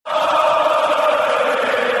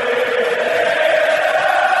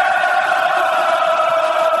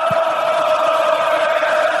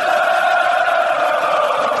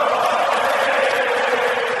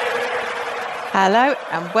Hello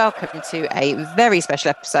and welcome to a very special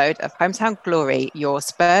episode of Hometown Glory, your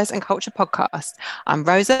Spurs and Culture podcast. I'm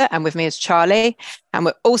Rosa and with me is Charlie, and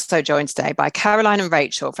we're also joined today by Caroline and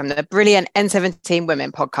Rachel from the brilliant N17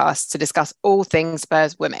 Women podcast to discuss all things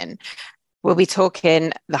Spurs women. We'll be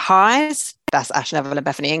talking the highs, that's Ash Neville and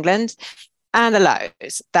Bethany England, and the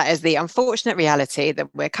lows, that is the unfortunate reality that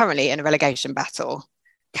we're currently in a relegation battle.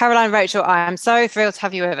 Caroline, Rachel, I am so thrilled to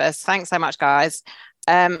have you with us. Thanks so much, guys.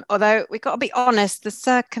 Although we've got to be honest, the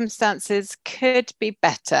circumstances could be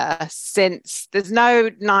better since there's no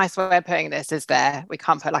nice way of putting this, is there? We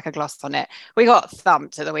can't put like a gloss on it. We got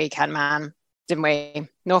thumped at the weekend, man, didn't we?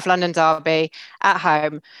 North London derby at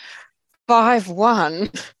home,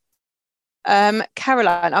 5-1.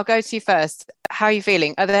 Caroline, I'll go to you first. How are you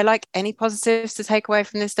feeling? Are there like any positives to take away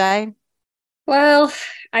from this day? Well,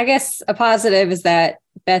 I guess a positive is that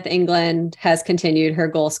Beth England has continued her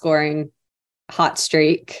goal scoring hot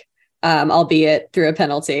streak, albeit through a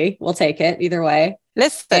penalty. We'll take it either way.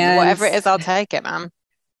 Listen, whatever it is, I'll take it, man.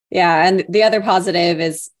 Yeah. And the other positive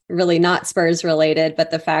is really not Spurs related, but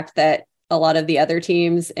the fact that a lot of the other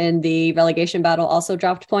teams in the relegation battle also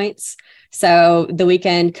dropped points. So the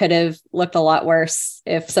weekend could have looked a lot worse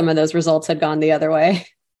if some of those results had gone the other way.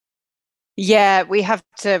 Yeah, we have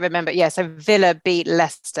to remember. Yeah, so Villa beat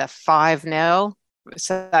Leicester 5-0.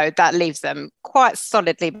 So that leaves them quite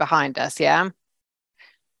solidly behind us, yeah?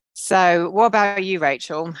 So what about you,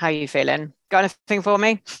 Rachel? How are you feeling? Got anything for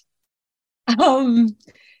me?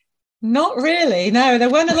 Not really. No, there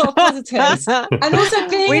weren't a lot of positives. And also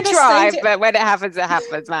being in try, stadium, but when it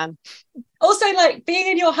happens, man. Also, like being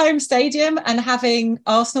in your home stadium and having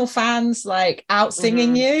Arsenal fans like out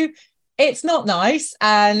singing you, it's not nice.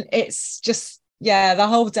 And it's just, the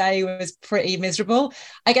whole day was pretty miserable.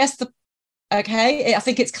 I guess I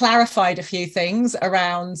think it's clarified a few things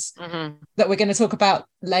around that we're going to talk about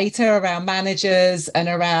later around managers and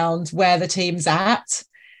around where the team's at.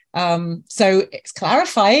 So it's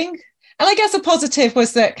clarifying. And I guess a positive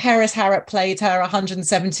was that Kerys Harrop played her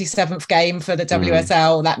 177th game for the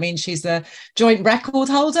WSL. That means she's the joint record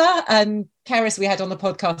holder. And Kerys, we had on the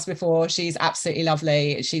podcast before, she's absolutely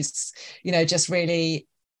lovely. She's, just really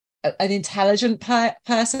an intelligent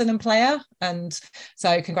person and player, and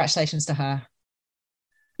so congratulations to her.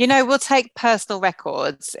 We'll take personal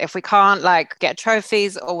records if we can't like get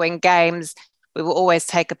trophies or win games. We will always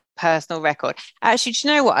take a personal record. Actually, do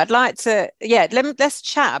you know what I'd like to let's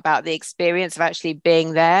chat about the experience of actually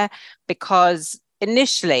being there, because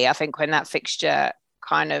initially I think when that fixture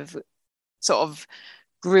kind of sort of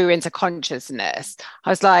grew into consciousness,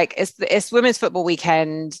 I was like, it's women's football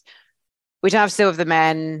weekend, we don't have still of the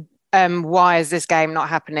men. Why is this game not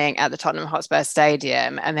happening at the Tottenham Hotspur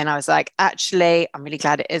Stadium? And then I was like, actually, I'm really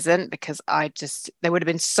glad it isn't, because there would have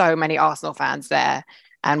been so many Arsenal fans there.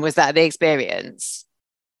 And was that the experience?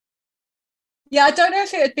 Yeah, I don't know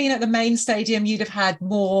if it had been at the main stadium, you'd have had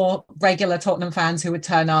more regular Tottenham fans who would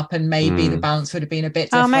turn up, and maybe the balance would have been a bit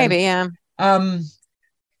different. Oh, maybe, yeah.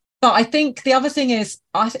 But I think the other thing is,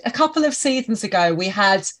 a couple of seasons ago, we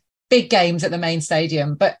had big games at the main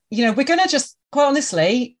stadium. But, we're going to just, quite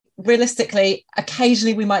honestly, realistically,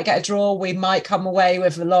 occasionally we might get a draw, we might come away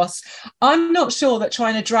with a loss. I'm not sure that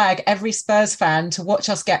trying to drag every Spurs fan to watch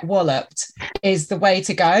us get walloped is the way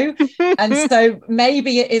to go. And so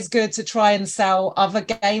maybe it is good to try and sell other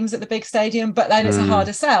games at the big stadium, but then it's a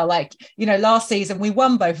harder sell. Like, last season we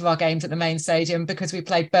won both of our games at the main stadium because we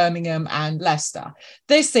played Birmingham and Leicester.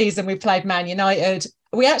 This season we played Man United.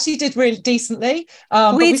 We actually did really decently.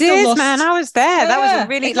 We did, lost. Man. I was there. Yeah, that was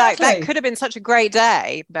really exactly. That could have been such a great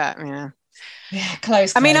day, but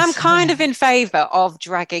close. I mean, I'm kind of in favour of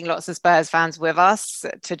dragging lots of Spurs fans with us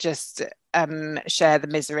to just share the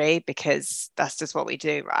misery, because that's just what we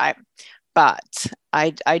do, right? But I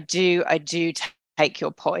do take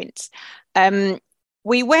your point.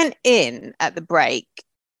 We went in at the break.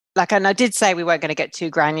 And I did say we weren't going to get too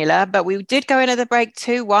granular, but we did go in at the break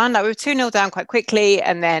 2-1. We were 2-0 down quite quickly,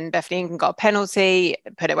 and then Bethany England got a penalty,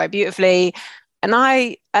 put it away beautifully. And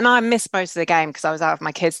I missed most of the game because I was out with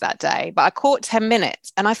my kids that day, but I caught 10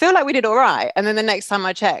 minutes and I feel like we did all right. And then the next time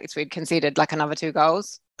I checked, we'd conceded like another 2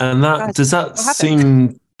 goals. And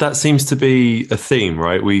that seems to be a theme,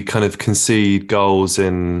 right? We kind of concede goals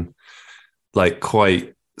in like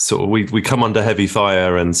quite sort of, we come under heavy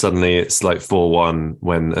fire and suddenly it's like 4-1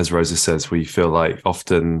 when, as Rosa says, we feel like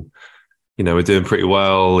often, we're doing pretty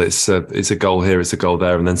well. It's a goal here, it's a goal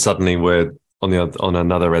there. And then suddenly we're on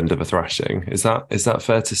another end of a thrashing. Is that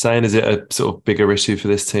fair to say? And is it a sort of bigger issue for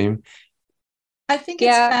this team? I think it's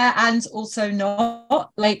fair and also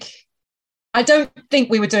not. Like, I don't think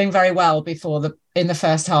we were doing very well in the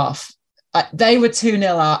first half. They were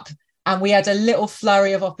 2-0 up. and we had a little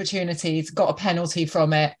flurry of opportunities, got a penalty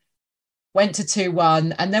from it, went to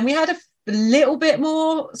 2-1, and then we had a little bit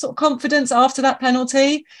more sort of confidence after that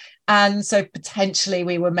penalty, and so potentially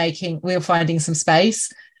we were finding some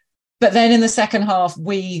space. But then in the second half,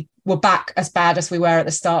 we were back as bad as we were at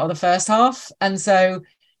the start of the first half. And so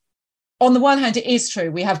on the one hand, it is true,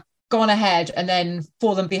 we have gone ahead and then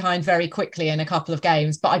fallen behind very quickly in a couple of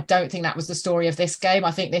games. But I don't think that was the story of this game.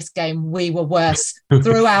 I think this game, we were worse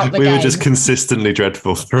throughout the game. We were just consistently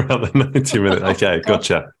dreadful throughout the 90 minutes. Okay,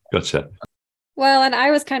 gotcha. Well, and I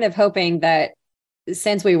was kind of hoping that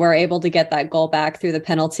since we were able to get that goal back through the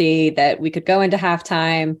penalty, that we could go into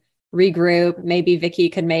halftime, regroup. Maybe Vicky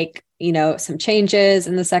could make, some changes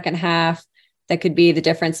in the second half that could be the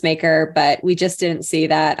difference maker, but we just didn't see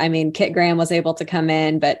that. I mean, Kit Graham was able to come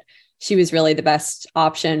in, but she was really the best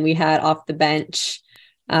option we had off the bench.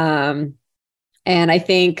 And I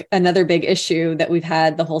think another big issue that we've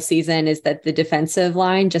had the whole season is that the defensive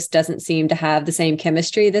line just doesn't seem to have the same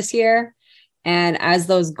chemistry this year. And as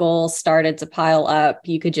those goals started to pile up,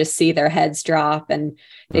 you could just see their heads drop and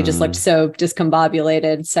they just looked so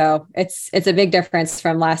discombobulated. So it's a big difference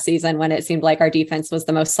from last season when it seemed like our defense was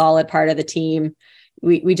the most solid part of the team.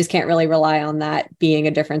 We just can't really rely on that being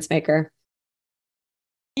a difference maker.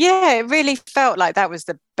 Yeah, it really felt like that was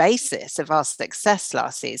the basis of our success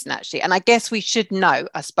last season, actually. And I guess we should note,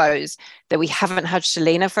 I suppose, that we haven't had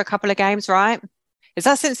Shalina for a couple of games, right? Is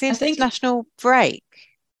that since the international break?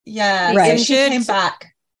 Yeah, right. She came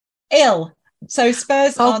back ill. So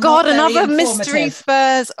Spurs. Oh God, another mystery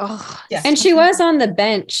Spurs. Oh, yeah. And she was on the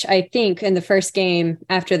bench, I think, in the first game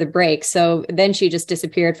after the break. So then she just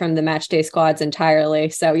disappeared from the match day squads entirely.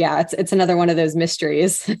 So yeah, it's another one of those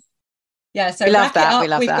mysteries. Yeah, so we love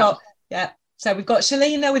that. We've got So we've got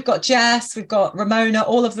Shalina, we've got Jess, we've got Ramona.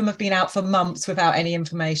 All of them have been out for months without any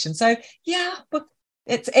information. So yeah, but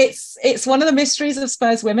it's one of the mysteries of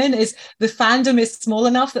Spurs women is the fandom is small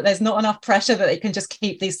enough that there's not enough pressure that they can just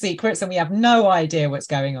keep these secrets and we have no idea what's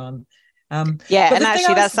going on. And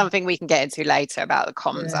actually that's something we can get into later about the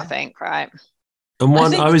comms, I think, right? And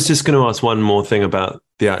I was just going to ask one more thing about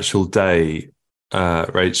the actual day,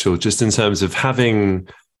 Rachel, just in terms of having,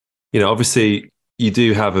 obviously you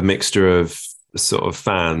do have a mixture of sort of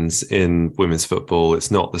fans in women's football.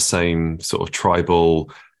 It's not the same sort of tribal.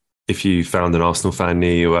 If you found an Arsenal fan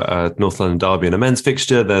near you at a North London derby in a men's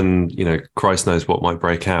fixture, then, Christ knows what might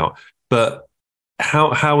break out. But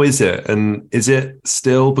how is it? And is it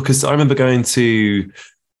still, because I remember going to,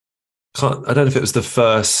 I don't know if it was the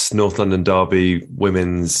first North London derby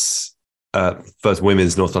first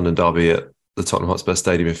women's North London derby at the Tottenham Hotspur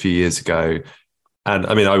Stadium a few years ago. And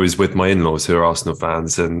I mean, I was with my in-laws who are Arsenal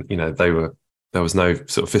fans and, there was no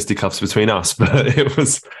sort of fisticuffs between us, but it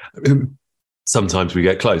was, sometimes we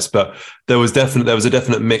get close, but there was a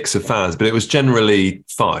definite mix of fans, but it was generally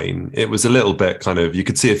fine. It was a little bit kind of, you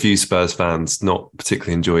could see a few Spurs fans not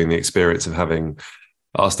particularly enjoying the experience of having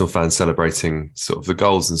Arsenal fans celebrating sort of the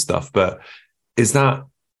goals and stuff. But is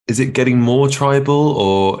it getting more tribal,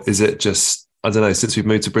 or is it just, I don't know, since we've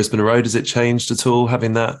moved to Brisbane Road, has it changed at all,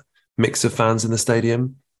 having that mix of fans in the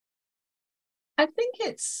stadium?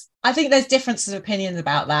 I think there's differences of opinions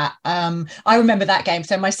about that. I remember that game.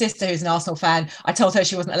 So my sister, who's an Arsenal fan, I told her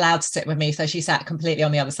she wasn't allowed to sit with me, so she sat completely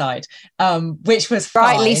on the other side, which was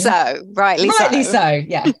rightly fine. Rightly so.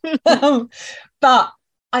 Yeah. But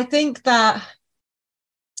I think that,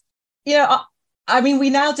 I mean, we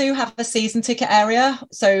now do have a season ticket area.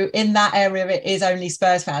 So in that area, it is only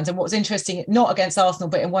Spurs fans. And what was interesting, not against Arsenal,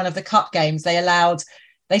 but in one of the cup games, they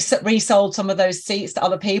resold some of those seats to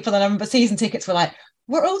other people. And I remember season tickets were like,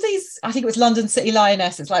 were all these, I think it was London City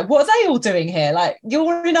Lionesses, like, what are they all doing here? Like,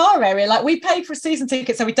 you're in our area. Like, we paid for a season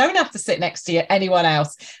ticket, so we don't have to sit next to anyone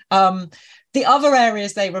else. The other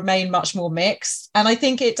areas, they remain much more mixed. And I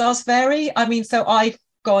think it does vary. I mean, so I've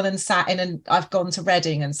gone and I've gone to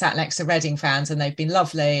Reading and sat next to Reading fans, and they've been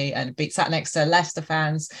lovely, and sat next to Leicester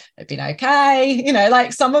fans, they've been okay.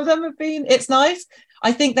 Like some of them have been, it's nice.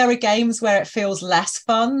 I think there are games where it feels less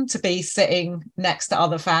fun to be sitting next to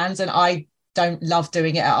other fans, and I don't love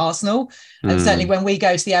doing it at Arsenal. And certainly when we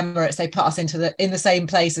go to the Emirates, they put us in the same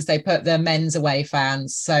place as they put the men's away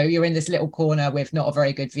fans. So you're in this little corner with not a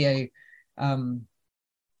very good view. So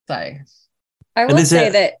I will say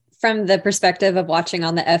that from the perspective of watching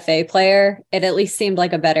on the FA player, it at least seemed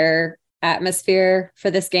like a better atmosphere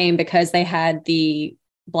for this game because they had the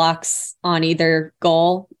blocks on either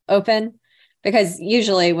goal open. Because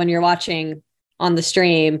usually when you're watching on the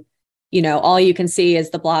stream, all you can see is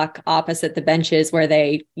the block opposite the benches where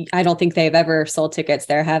I don't think they've ever sold tickets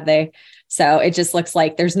there, have they? So it just looks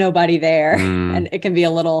like there's nobody there. And it can be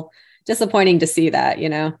a little disappointing to see that,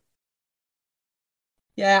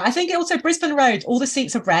 Yeah, I think also Brisbane Road, all the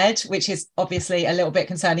seats are red, which is obviously a little bit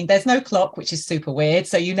concerning. There's no clock, which is super weird.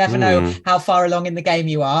 So you never know how far along in the game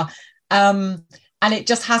you are. And it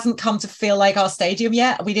just hasn't come to feel like our stadium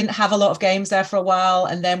yet. We didn't have a lot of games there for a while.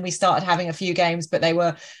 And then we started having a few games, but they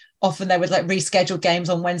were like rescheduled games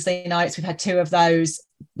on Wednesday nights. We've had 2 of those.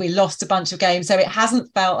 We lost a bunch of games. So it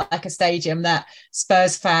hasn't felt like a stadium that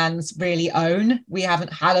Spurs fans really own. We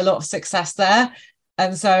haven't had a lot of success there.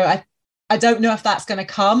 And so I don't know if that's going to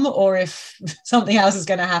come or if something else is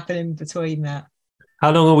going to happen in between that.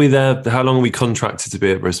 How long are we there? How long are we contracted to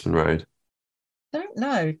be at Brisbane Road? I don't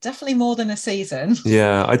know. Definitely more than a season.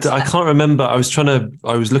 Yeah, I can't remember. I was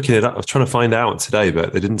looking it up. I was trying to find out today,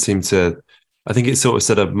 but they didn't seem to. I think it sort of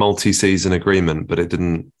said a multi-season agreement, but it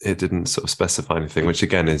didn't sort of specify anything, which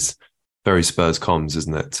again is very Spurs comms,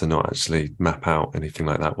 isn't it? To not actually map out anything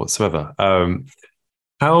like that whatsoever.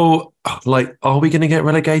 How, are we going to get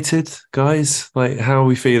relegated, guys? Like, how are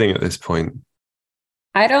we feeling at this point?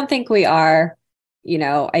 I don't think we are.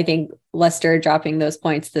 I think Leicester dropping those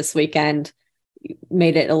points this weekend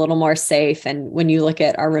made it a little more safe. And when you look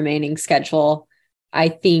at our remaining schedule, I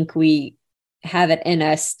think we have it in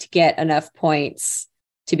us to get enough points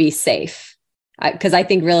to be safe. Because I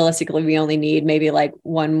think realistically, we only need maybe like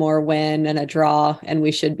one more win and a draw, and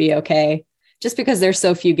we should be okay. Just because there's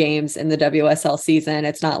so few games in the WSL season,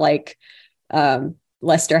 it's not like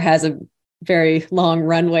Leicester has a very long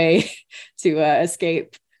runway to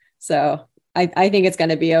escape. So I think it's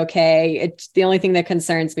going to be okay. It's the only thing that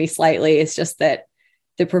concerns me slightly is just that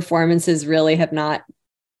the performances really have not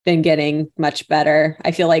been getting much better.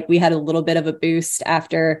 I feel like we had a little bit of a boost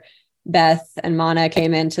after Beth and Mana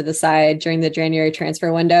came into the side during the January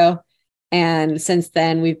transfer window. And since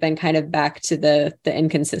then, we've been kind of back to the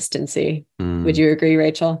inconsistency. Would you agree,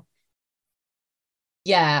 Rachel?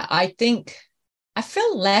 Yeah, I think I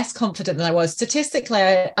feel less confident than I was. Statistically,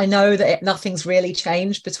 I know that nothing's really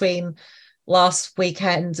changed between last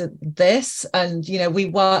weekend and this. And, we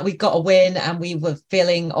got a win and we were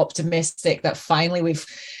feeling optimistic that finally we've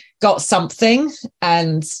got something.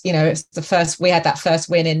 And, it's we had that first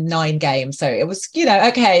win in 9 games. So it was,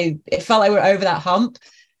 okay, it felt like we were over that hump.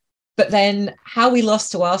 But then how we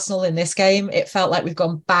lost to Arsenal in this game, it felt like we've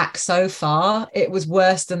gone back so far. It was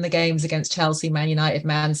worse than the games against Chelsea, Man United,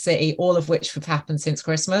 Man City, all of which have happened since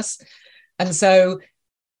Christmas. And so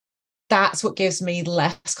that's what gives me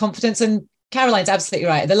less confidence. And Caroline's absolutely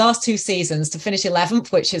right. The last 2 seasons, to finish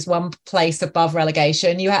 11th, which is one place above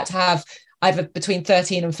relegation, you had to have either between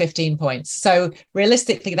 13 and 15 points. So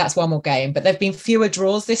realistically, that's one more game. But there've been fewer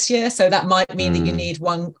draws this year. So that might mean that you need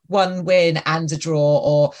one win and a draw,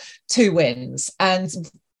 or 2 wins. And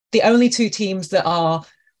the only 2 teams that are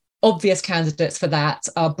obvious candidates for that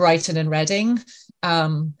are Brighton and Reading.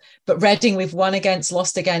 But Reading, we've won against,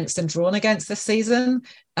 lost against, and drawn against this season.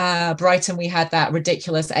 Brighton, we had that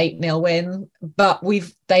ridiculous 8-0 win, but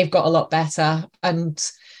they've got a lot better. And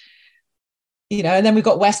and then we've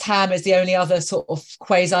got West Ham is the only other sort of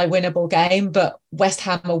quasi-winnable game, but West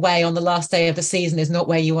Ham away on the last day of the season is not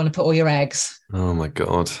where you want to put all your eggs. Oh my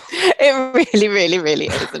God. It really, really, really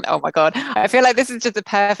isn't. Oh my God. I feel like this is just a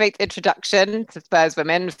perfect introduction to Spurs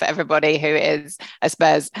women for everybody who is a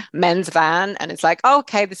Spurs men's fan. And it's like,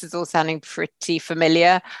 okay, this is all sounding pretty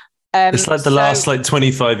familiar. It's like the last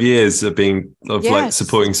 25 years of like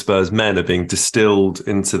supporting Spurs men are being distilled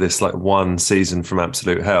into this like one season from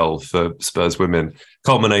absolute hell for Spurs women,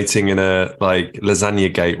 culminating in a like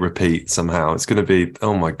lasagna gate repeat somehow. It's going to be,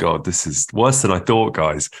 oh my God, this is worse than I thought,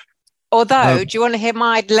 guys. Although, do you want to hear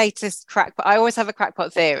my latest crackpot? I always have a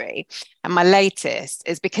crackpot theory, and my latest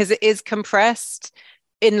is because it is compressed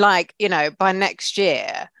in by next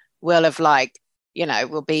year, we'll have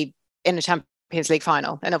we'll be in the Champions League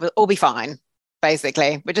final and it'll all be fine.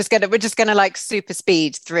 Basically, we're just gonna like super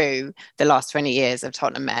speed through the last 20 years of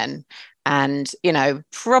Tottenham men, and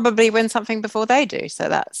probably win something before they do. So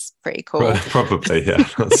that's pretty cool. Probably, yeah.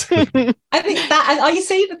 I think that. You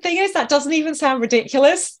see, the thing is that doesn't even sound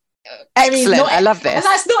ridiculous. Excellent. I love this. And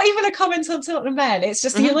that's not even a comment on Tottenham men. It's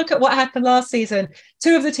just you look at what happened last season.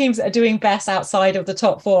 2 of the teams that are doing best outside of the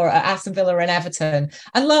top 4 are Aston Villa and Everton.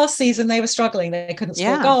 And last season they were struggling. They couldn't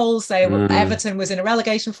score goals. Everton was in a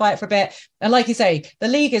relegation fight for a bit. And like you say, the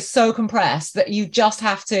league is so compressed that you just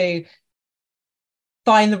have to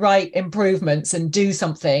find the right improvements and do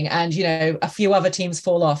something. And a few other teams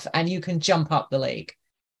fall off, and you can jump up the league.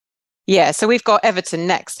 Yeah. So we've got Everton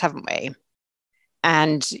next, haven't we?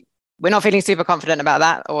 And we're not feeling super confident about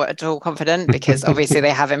that, or at all confident, because obviously they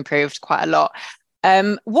have improved quite a lot.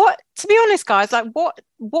 To be honest, guys, like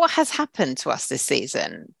what has happened to us this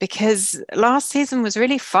season? Because last season was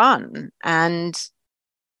really fun, and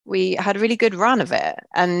we had a really good run of it.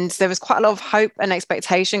 And there was quite a lot of hope and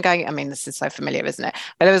expectation going. I mean, this is so familiar, isn't it?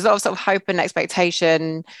 But there was a lot of sort of hope and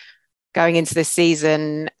expectation going into this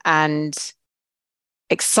season and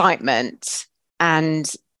excitement,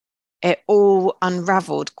 and it all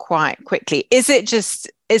unraveled quite quickly. Is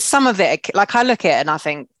some of it, like I look at it and I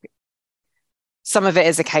think some of it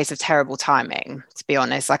is a case of terrible timing, to be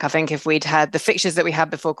honest. Like I think if we'd had the fixtures that we had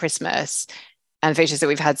before Christmas and fixtures that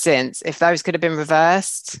we've had since, if those could have been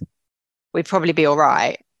reversed, we'd probably be all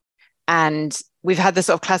right. And we've had the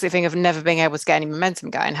sort of classic thing of never being able to get any momentum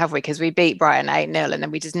going, have we? Because we beat Brighton 8-0 and then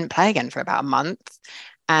we just didn't play again for about a month.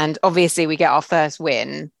 And obviously we get our first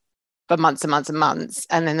win for months and months and months.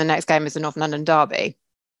 And then the next game is the North London derby.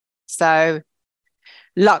 So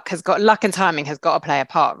luck and timing has got to play a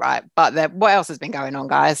part, right? But what else has been going on,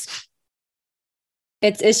 guys?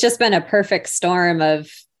 It's just been a perfect storm of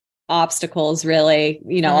obstacles, really.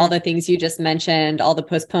 All the things you just mentioned, all the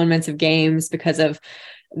postponements of games because of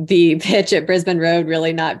the pitch at Brisbane Road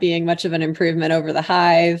really not being much of an improvement over the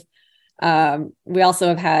Hive. We also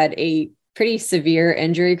have had a pretty severe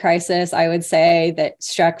injury crisis, I would say, that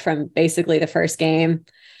struck from basically the first game.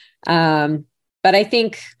 But I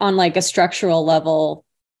think on like a structural level,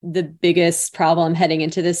 the biggest problem heading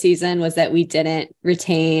into this season was that we didn't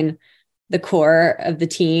retain the core of the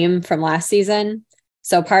team from last season.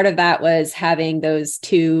 So part of that was having those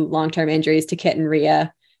 2 long-term injuries to Kit and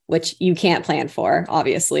Rhea, which you can't plan for,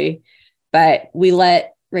 obviously. But we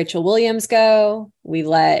let Rachel Williams go. We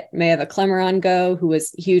let Maeva Clemeron go, who was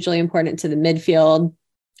hugely important to the midfield.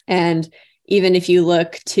 And even if you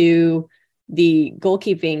look to the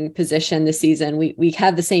goalkeeping position this season, we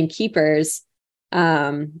have the same keepers,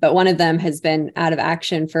 but one of them has been out of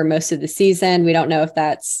action for most of the season. We don't know if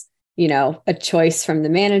that's, a choice from the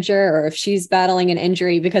manager or if she's battling an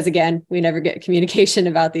injury, because again, we never get communication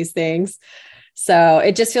about these things. So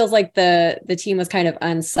it just feels like the team was kind of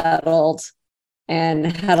unsettled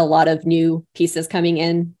and had a lot of new pieces coming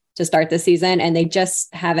in to start the season, and they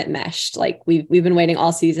just haven't meshed. Like we've been waiting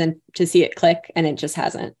all season to see it click, and it just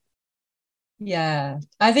hasn't. Yeah,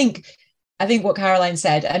 I think what Caroline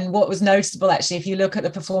said, and what was noticeable actually, if you look at the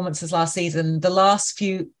performances last season, the last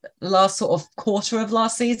sort of quarter of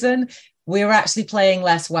last season, we were actually playing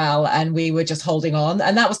less well and we were just holding on.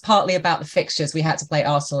 And that was partly about the fixtures. We had to play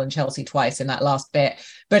Arsenal and Chelsea twice in that last bit.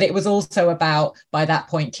 But it was also about, by that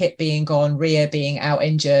point, Kit being gone, Rhea being out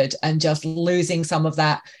injured, and just losing some of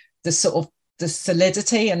that, the sort of the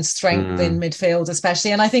solidity and strength in midfield,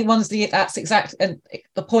 especially. And I think that's exactly, and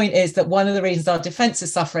the point is that one of the reasons our defense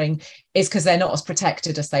is suffering is because they're not as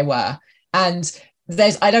protected as they were. And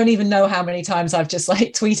I don't even know how many times I've just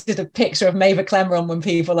like tweeted a picture of Maeva Clemeron when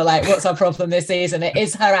people are like, what's our problem this season? It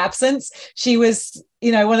is her absence. She was,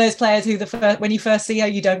 one of those players who when you first see her,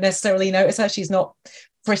 you don't necessarily notice her. She's not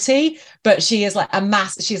pretty, but she is like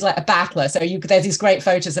she's like a battler. So there's these great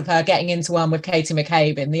photos of her getting into one with Katie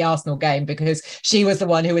McCabe in the Arsenal game, because she was the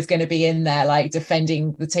one who was going to be in there like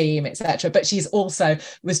defending the team, etc. But she's also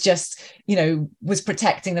was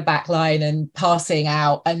protecting the back line and passing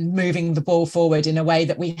out and moving the ball forward in a way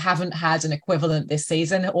that we haven't had an equivalent this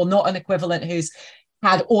season, or not an equivalent who's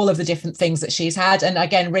had all of the different things that she's had. And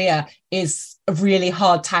again, Rhea is a really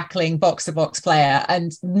hard tackling box-to-box player,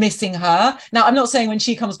 and missing her. Now, I'm not saying when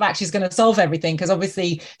she comes back, she's going to solve everything, because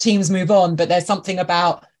obviously teams move on, but there's something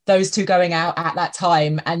about those two going out at that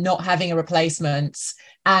time and not having a replacement.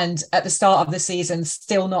 And at the start of the season,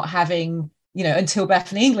 still not having, until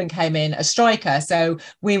Bethany England came in, a striker. So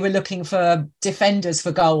we were looking for defenders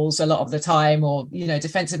for goals a lot of the time, or,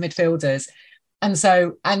 defensive midfielders.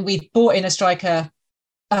 And we brought in a striker,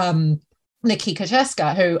 Nikki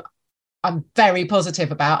Kacheska, who I'm very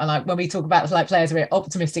positive about, and like when we talk about like players we're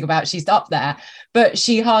optimistic about, she's up there. But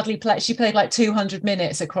she hardly played. She played like 200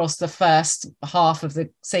 minutes across the first half of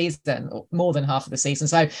the season, or more than half of the season.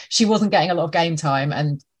 So she wasn't getting a lot of game time,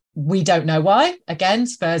 and we don't know why. Again,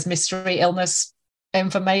 Spurs mystery illness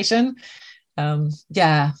information.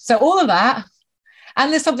 So all of that. And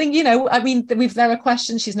there's something, there are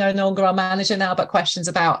questions. She's no longer our manager now, but questions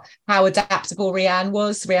about how adaptable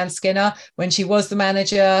Rhian Skinner, when she was the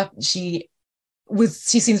manager. She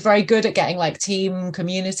seems very good at getting like team,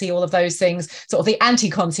 community, all of those things, sort of the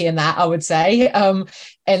anti-Conte in that, I would say. And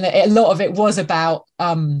a lot of it was about,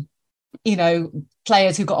 players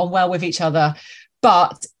who got on well with each other.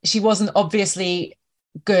 But she wasn't obviously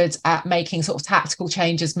good at making sort of tactical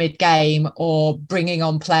changes mid-game, or bringing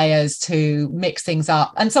on players to mix things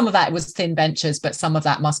up. And some of that was thin benches, but some of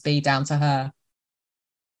that must be down to her.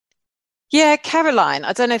 Yeah, Caroline,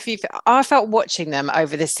 I don't know if I felt watching them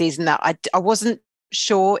over this season that I wasn't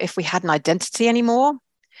sure if we had an identity anymore.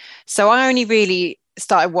 So I only really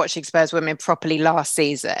started watching Spurs women properly last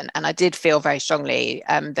season, and I did feel very strongly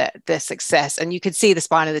that the success, and you could see the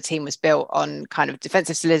spine of the team was built on kind of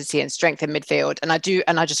defensive solidity and strength in midfield. And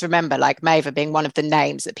I just remember like Maeva being one of the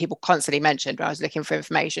names that people constantly mentioned when I was looking for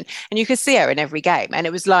information, and you could see her in every game, and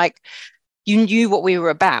it was like you knew what we were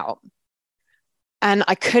about. And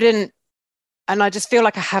I just feel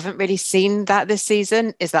like I haven't really seen that this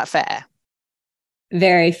season. Is that fair?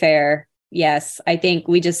 Very fair. Yes. I think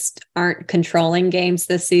we just aren't controlling games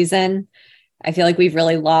this season. I feel like we've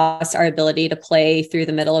really lost our ability to play through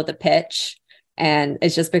the middle of the pitch. And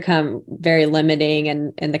it's just become very limiting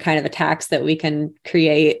in the kind of attacks that we can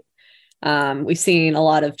create. We've seen a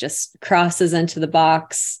lot of just crosses into the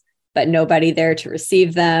box, but nobody there to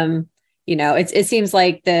receive them. You know, it seems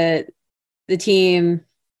like the team,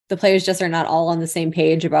 the players just are not all on the same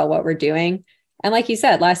page about what we're doing. And like you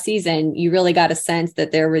said, last season, you really got a sense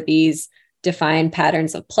that there were these defined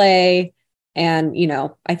patterns of play. And, you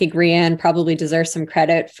know, I think Rianne probably deserves some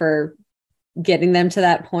credit for getting them to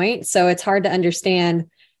that point. So it's hard to understand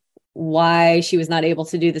why she was not able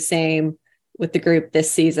to do the same with the group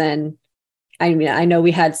this season. I mean, I know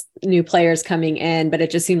we had new players coming in, but it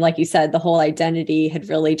just seemed like you said the whole identity had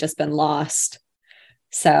really just been lost.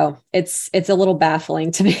 So it's a little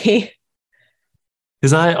baffling to me.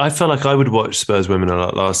 Because I felt like I would watch Spurs women a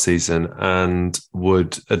lot last season and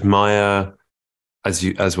would admire,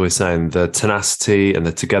 as we're saying, the tenacity and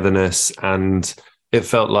the togetherness. And it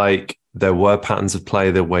felt like there were patterns of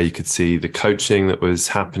play there where you could see the coaching that was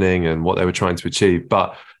happening and what they were trying to achieve.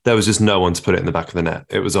 But there was just no one to put it in the back of the net.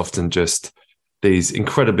 It was often just these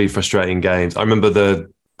incredibly frustrating games. I remember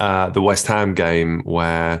the West Ham game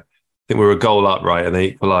where I think we were a goal up, right? And they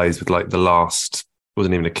equalised with like the last,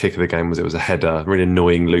 wasn't even a kick of the game, it was a header, a really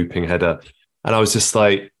annoying looping header. And I was just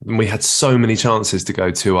like, we had so many chances to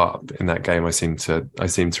go 2 up in that game, I seem to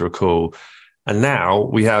recall. And now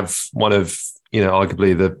we have one of, you know,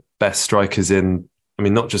 arguably the best strikers in, I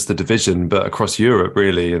mean, not just the division, but across Europe,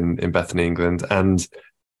 really, in Bethany England. And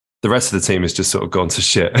the rest of the team has just sort of gone to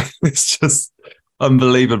shit. It's just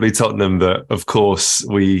unbelievably Tottenham that, of course,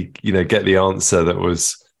 we, you know, get the answer that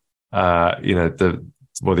was,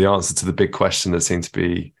 the answer to the big question that seemed to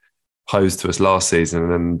be posed to us last season.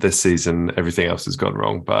 And then this season, everything else has gone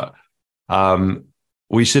wrong. But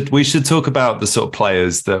we should talk about the sort of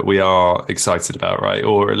players that we are excited about, right?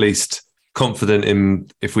 Or at least confident in,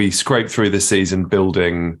 if we scrape through this season,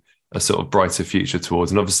 building a sort of brighter future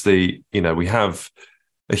towards. And obviously, you know, we have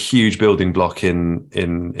a huge building block in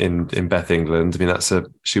Beth England. I mean,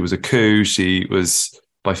 she was a coup. She was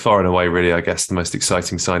by far and away, really, I guess, the most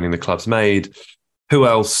exciting signing the club's made. Who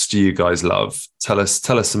else do you guys love? Tell us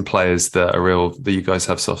some players that you guys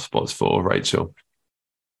have soft spots for, Rachel.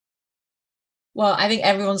 Well, I think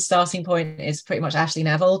everyone's starting point is pretty much Ashley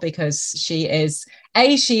Neville, because she is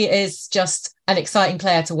just an exciting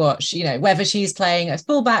player to watch. You know, whether she's playing as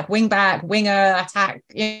fullback, wingback, winger, attack,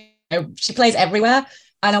 you know, she plays everywhere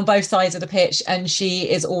and on both sides of the pitch, and she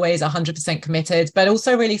is always 100% committed, but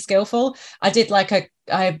also really skillful. I did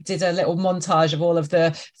a little montage of all of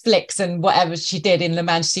the flicks and whatever she did in the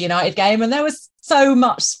Manchester United game, and there was so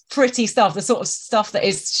much pretty stuff, the sort of stuff that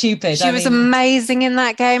is stupid. She was amazing in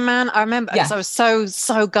that game, man. I remember, yeah. I was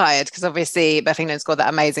so gutted because obviously Beth England scored that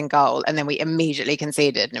amazing goal and then we immediately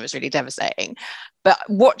conceded and it was really devastating. But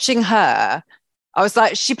watching her, I was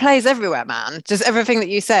like, she plays everywhere, man. Just everything that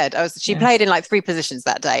you said. She played in like 3 positions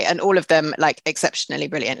that day, and all of them like exceptionally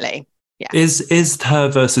brilliantly. Yeah. Is her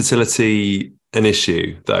versatility an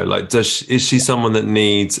issue though? Like, is she someone that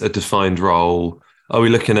needs a defined role? Are we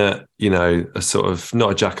looking at, you know, a sort of,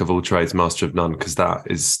 not a jack of all trades, master of none, because that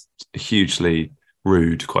is hugely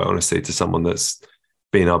rude, quite honestly, to someone that's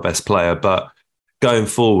been our best player. But going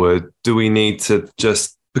forward, do we need to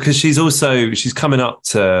just, because she's coming up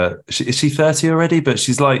to, is she 30 already? But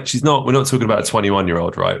we're not talking about a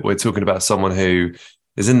 21-year-old, right? We're talking about someone who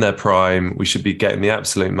is in their prime. We should be getting the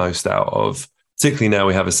absolute most out of, particularly now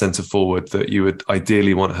we have a centre forward that you would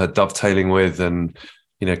ideally want her dovetailing with and,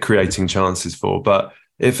 you know, creating chances for. But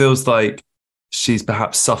it feels like she's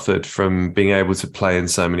perhaps suffered from being able to play in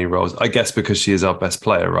so many roles, I guess because she is our best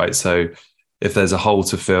player, right? So if there's a hole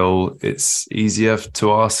to fill, it's easier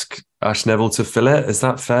to ask Ash Neville to fill it. Is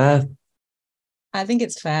that fair? I think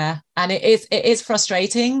it's fair. And it is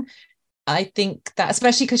frustrating. I think that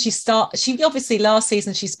especially because she obviously last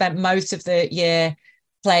season, she spent most of the year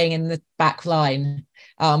playing in the back line,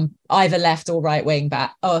 either left or right wing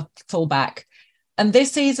back or full back. And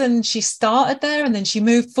this season she started there and then she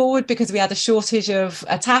moved forward because we had a shortage of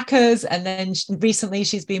attackers. And then recently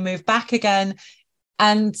she's been moved back again.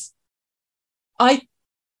 And I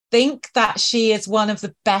think that she is one of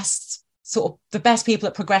the best sort of the best people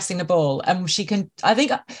at progressing the ball. And she can, I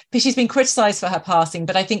think she's been criticized for her passing,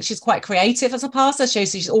 but I think she's quite creative as a passer. So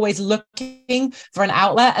she's always looking for an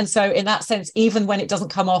outlet. And so in that sense, even when it doesn't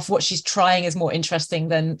come off, what she's trying is more interesting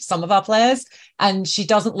than some of our players. And she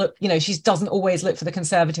doesn't look, she doesn't always look for the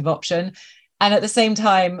conservative option. And at the same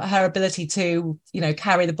time, her ability to,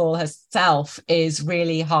 carry the ball herself is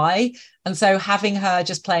really high. And so having her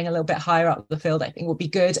just playing a little bit higher up the field, I think would be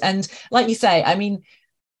good. And like you say, I mean,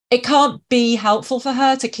 it can't be helpful for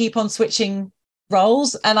her to keep on switching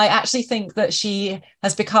roles. And I actually think that she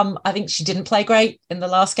has become, I think she didn't play great in the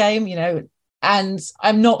last game, and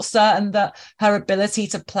I'm not certain that her ability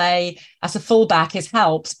to play as a fullback is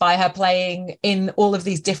helped by her playing in all of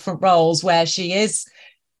these different roles where she is,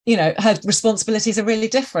 her responsibilities are really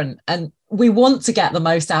different. And we want to get the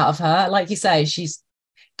most out of her. Like you say, she's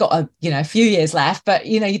got a few years left, but,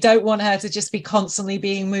 you don't want her to just be constantly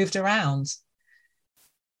being moved around.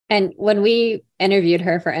 And when we interviewed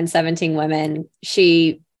her for N17 Women,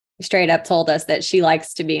 she straight up told us that she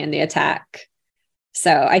likes to be in the attack.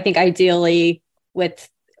 So I think ideally with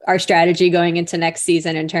our strategy going into next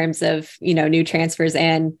season in terms of, new transfers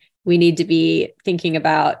in, we need to be thinking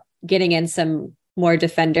about getting in some more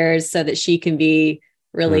defenders so that she can be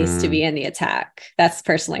released to be in the attack. That's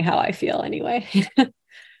personally how I feel anyway.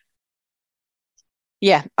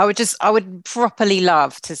 Yeah, I would properly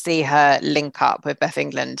love to see her link up with Beth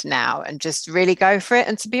England now and just really go for it.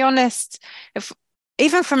 And to be honest,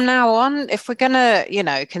 even from now on, if we're gonna,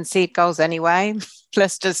 concede goals anyway,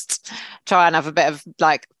 let's just try and have a bit of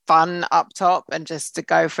fun up top and just to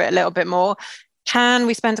go for it a little bit more. Can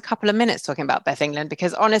we spend a couple of minutes talking about Beth England?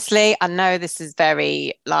 Because honestly, I know this is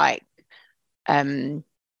very I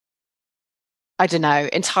don't know,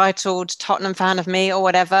 entitled Tottenham fan of me or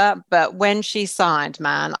whatever. But when she signed,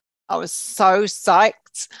 man, I was so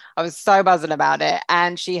psyched. I was so buzzing about it.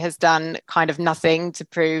 And she has done kind of nothing to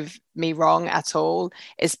prove me wrong at all.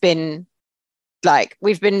 It's been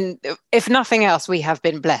if nothing else, we have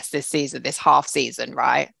been blessed this season, this half season,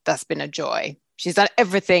 right? That's been a joy. She's done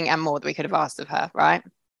everything and more that we could have asked of her, right?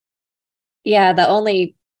 Yeah, the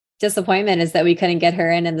only disappointment is that we couldn't get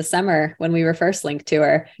her in the summer when we were first linked to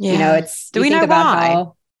her. Yeah. Do we know why?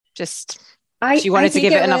 She wanted to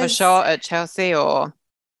give it another shot at Chelsea, or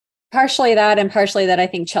partially that, and partially that I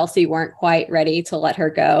think Chelsea weren't quite ready to let her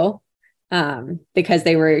go because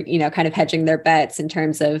they were, kind of hedging their bets in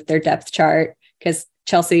terms of their depth chart, because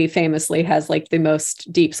Chelsea famously has the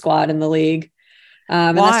most deep squad in the league.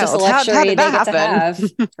 And that's just a luxury they get to have.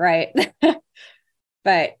 Right.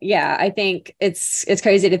 But yeah, I think it's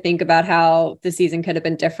crazy to think about how the season could have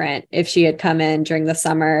been different if she had come in during the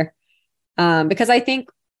summer. Because I think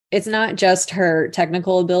it's not just her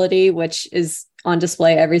technical ability, which is on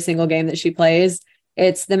display every single game that she plays.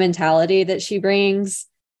 It's the mentality that she brings.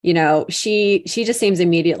 She just seems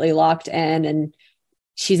immediately locked in, and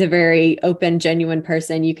she's a very open, genuine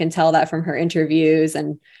person. You can tell that from her interviews,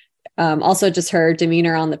 and also just her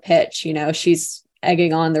demeanor on the pitch. She's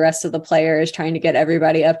egging on the rest of the players, trying to get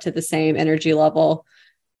everybody up to the same energy level.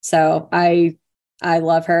 So I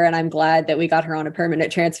love her, and I'm glad that we got her on a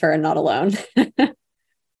permanent transfer and not a loan.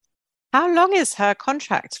 How long is her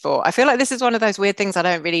contract for? I feel like this is one of those weird things I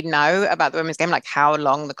don't really know about the women's game, how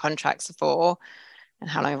long the contracts are for and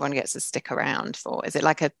how long everyone gets to stick around for. Is it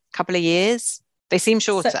a couple of years? They seem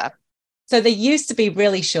shorter. So they used to be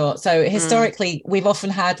really short. So historically, we've often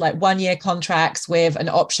had 1 year contracts with an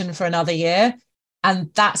option for another year.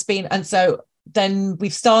 And so then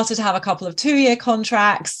we've started to have a couple of 2 year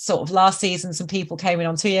contracts. Sort of last season, some people came in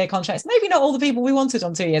on 2 year contracts. Maybe not all the people we wanted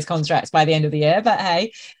on 2 years contracts by the end of the year, but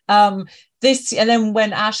hey, and then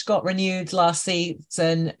when Ash got renewed last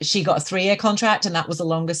season, she got a 3 year contract, and that was the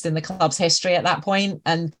longest in the club's history at that point.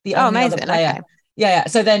 And the only other player. Okay. Yeah.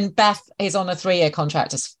 So then Beth is on a 3 year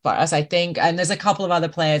contract as far as I think. And there's a couple of other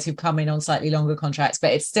players who've come in on slightly longer contracts,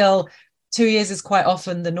 but it's still 2 years is quite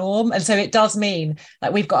often the norm. And so it does mean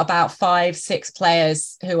we've got about 5-6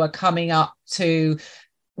 players who are coming up to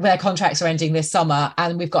their contracts are ending this summer.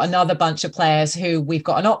 And we've got another bunch of players who we've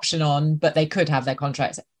got an option on, but they could have their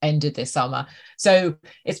contracts ended this summer. So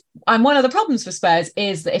one of the problems for Spurs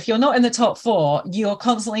is that if you're not in the top 4, you're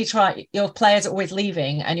constantly your players are always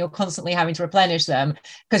leaving, and you're constantly having to replenish them,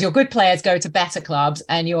 because your good players go to better clubs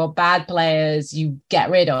and your bad players you get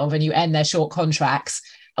rid of and you end their short contracts.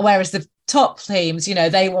 Whereas the top teams,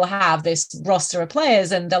 they will have this roster of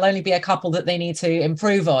players, and there'll only be a couple that they need to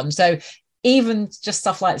improve on. So even just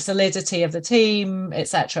stuff like solidity of the team,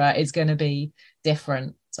 etc., is going to be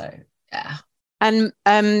different. So yeah. And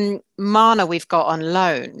Mana we've got on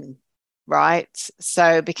loan, right?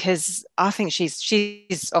 So because I think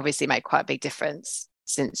she's obviously made quite a big difference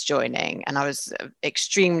since joining, and I was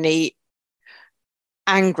extremely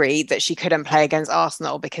angry that she couldn't play against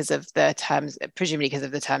Arsenal because of the terms, presumably because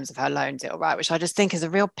of the terms of her loan deal, right? Which I just think is a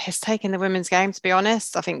real piss take in the women's game, to be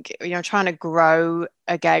honest. I think, trying to grow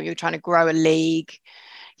a game, you're trying to grow a league,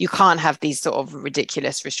 you can't have these sort of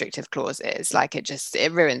ridiculous restrictive clauses. Like it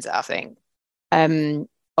ruins it, I think.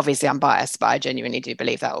 Obviously I'm biased, but I genuinely do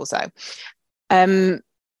believe that also.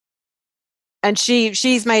 And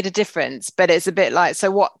she's made a difference, but it's a bit like,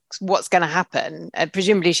 so what's going to happen?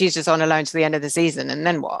 Presumably she's just on a loan to the end of the season, and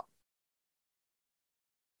then what?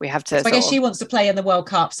 We have to. So I guess she wants to play in the World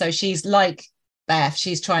Cup, so she's like Beth.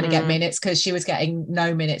 She's trying to get minutes because she was getting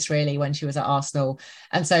no minutes really when she was at Arsenal,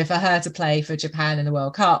 and so for her to play for Japan in the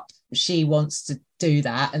World Cup, she wants to do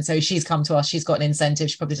that, and so she's come to us. She's got an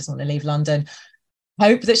incentive. She probably doesn't want to leave London.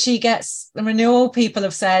 Hope that she gets a renewal. People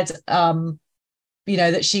have said,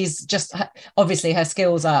 that she's just, obviously her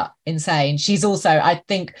skills are insane. She's also, I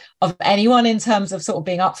think, of anyone in terms of sort of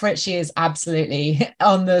being up for it, she is absolutely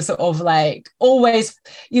on the sort of like always,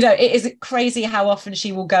 it is crazy how often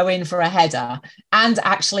she will go in for a header and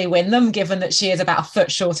actually win them, given that she is about a foot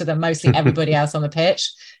shorter than mostly everybody else on the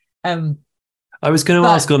pitch. I was going to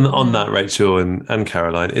ask on that, Rachel and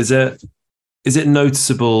Caroline, is it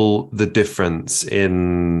noticeable the difference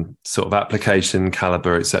in sort of application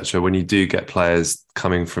caliber, etc., when you do get players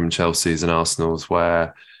coming from Chelsea's and Arsenal's,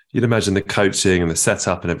 where you'd imagine the coaching and the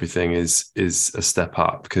setup and everything is a step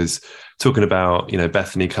up? Because talking about,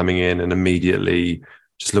 Bethany coming in and immediately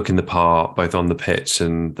just looking the part, both on the pitch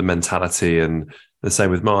and the mentality, and the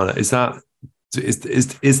same with Marna, is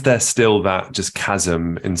there still that just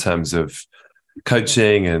chasm in terms of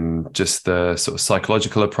coaching and just the sort of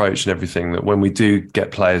psychological approach and everything, that when we do get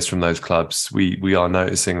players from those clubs, we are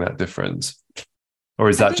noticing that difference? Or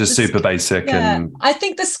is that just super basic? Yeah. And I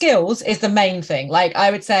think the skills is the main thing. Like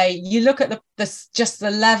I would say, you look at just the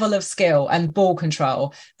level of skill and ball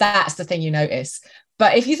control, that's the thing you notice.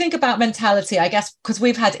 But if you think about mentality, I guess, because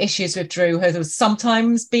we've had issues with Drew, who has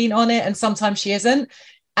sometimes been on it and sometimes she isn't.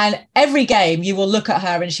 And every game you will look at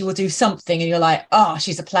her and she will do something and you're like, oh,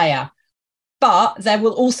 she's a player. But there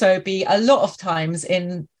will also be a lot of times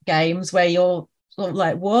in games where you're sort of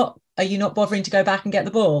like, what? Are you not bothering to go back and get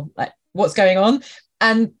the ball? Like, what's going on?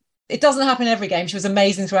 And it doesn't happen every game. She was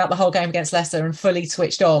amazing throughout the whole game against Leicester and fully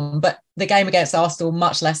switched on. But the game against Arsenal,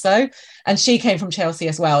 much less so. And she came from Chelsea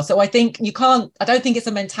as well. So I think I don't think it's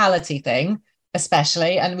a mentality thing,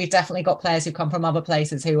 especially. And we've definitely got players who come from other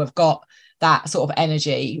places who have got that sort of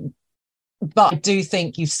energy. But I do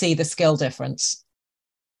think you see the skill difference.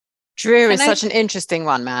 Drew is such an interesting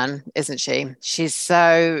one, man, isn't she? She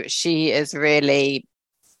is really,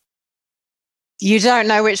 you don't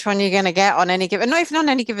know which one you're going to get on any given, not even on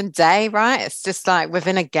any given day, right? It's just like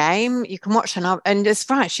within a game, you can watch her and it's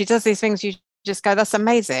right. She does these things, you just go, that's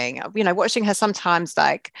amazing. Watching her sometimes,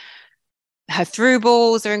 like her through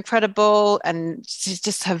balls are incredible, and she's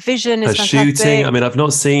just, her vision is her fantastic. Shooting. I mean, I've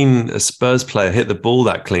not seen a Spurs player hit the ball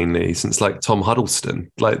that cleanly since like Tom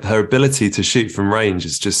Huddleston. Like her ability to shoot from range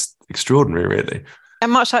is just extraordinary, really.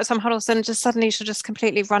 And much like Tom Huddleston, just suddenly she'll just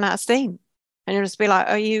completely run out of steam, and you'll just be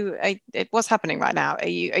like, what's happening right now? Are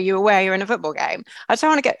you aware you're in a football game? I don't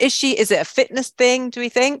want to get, is it a fitness thing, do we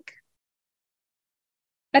think?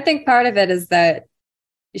 I think part of it is that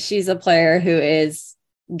she's a player who is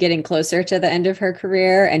getting closer to the end of her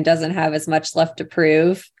career and doesn't have as much left to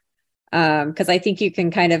prove. Because I think you can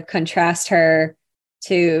kind of contrast her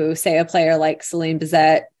to, say, a player like Celine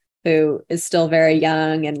Bizet, who is still very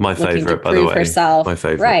young and looking to prove herself. My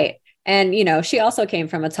favorite. Right. And, she also came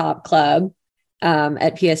from a top club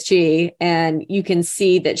at PSG, and you can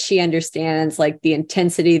see that she understands like the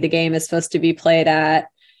intensity the game is supposed to be played at.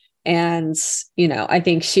 And, I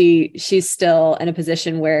think she's still in a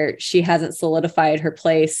position where she hasn't solidified her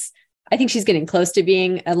place. I think she's getting close to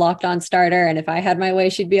being a locked on starter. And if I had my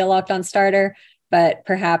way, she'd be a locked on starter. But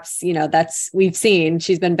perhaps, we've seen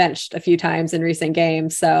she's been benched a few times in recent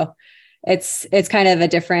games. So it's kind of a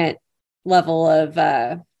different level of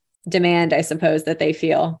demand, I suppose, that they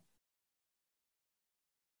feel.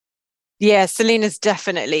 Yeah, Selena's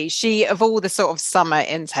definitely, of all the sort of summer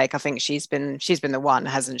intake, I think she's been the one,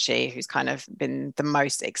 hasn't she, who's kind of been the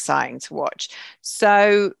most exciting to watch.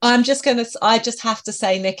 So I just have to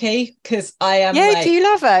say Nikki, because I am. Yeah, do you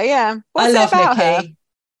love her? Yeah. I love Nikki. Her?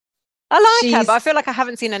 I like her, but I feel like I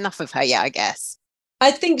haven't seen enough of her yet, I guess.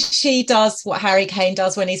 I think she does what Harry Kane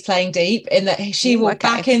does when he's playing deep, in that she will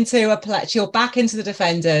back into she'll back into the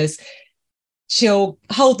defenders. She'll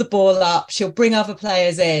hold the ball up. She'll bring other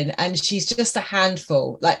players in, and she's just a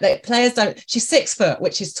handful. Like players don't. She's 6 foot,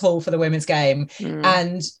 which is tall for the women's game,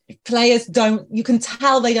 and players don't. You can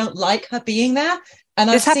tell they don't like her being there. And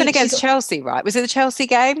this happened against Chelsea, right? Was it the Chelsea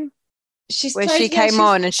game? Where she came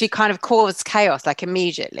on and she kind of caused chaos like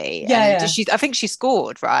immediately. Yeah, I think she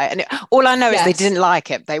scored, right? And all I know is they didn't like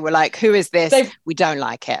it. They were like, "Who is this? We don't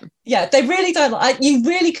like it." Yeah, they really don't like. You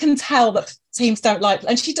really can tell that teams don't like.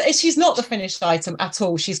 And she's not the finished item at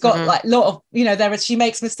all. She's got like a lot of she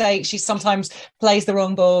makes mistakes. She sometimes plays the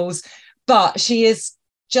wrong balls, but she is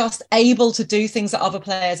just able to do things that other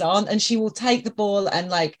players aren't, and she will take the ball and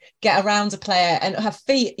like get around a player, and her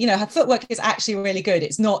feet, her footwork is actually really good.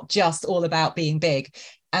 It's not just all about being big.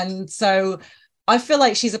 And so I feel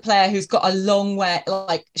like she's a player who's got a long way,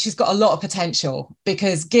 like she's got a lot of potential,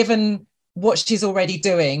 because given what she's already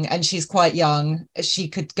doing and she's quite young, she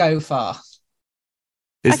could go far.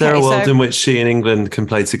 Is there a world in which she and England can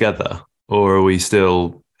play together, or are we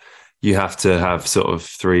still, you have to have sort of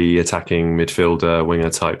 3 attacking midfielder winger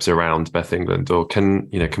types around Beth England, or can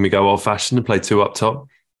we go old fashioned and play 2 up top?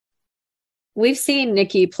 We've seen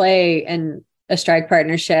Nikki play in a strike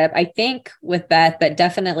partnership, I think with Beth, but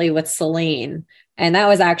definitely with Celine. And that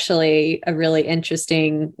was actually a really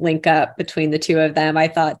interesting link up between the two of them. I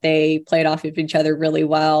thought they played off of each other really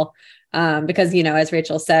well because, as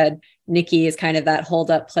Rachel said, Nikki is kind of that hold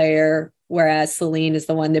up player, whereas Celine is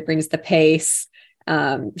the one that brings the pace.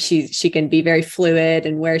 She can be very fluid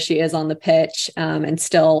in where she is on the pitch and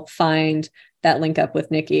still find that link up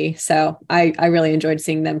with Nikki. So I really enjoyed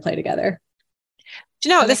seeing them play together. Do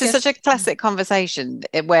you know what? This is such a classic conversation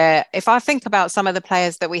where if I think about some of the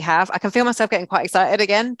players that we have, I can feel myself getting quite excited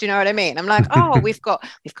again. Do you know what I mean? I'm like, oh, we've got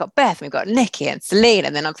Beth, we've got Nikki and Celine.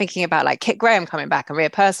 And then I'm thinking about like Kit Graham coming back and Rhea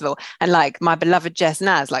Percival and like my beloved Jess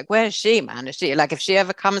Naz. Like, where is she, man? Is she like, if she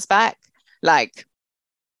ever comes back, like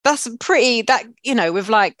that's pretty, that, with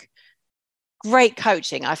like great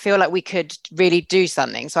coaching, I feel like we could really do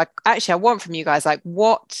something. So I want from you guys, like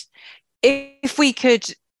what, if we could,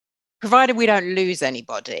 provided we don't lose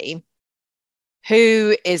anybody,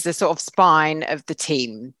 who is the sort of spine of the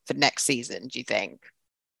team for next season, do you think?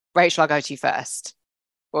 Rachel, I'll go to you first.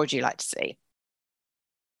 What would you like to see?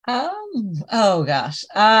 Oh gosh.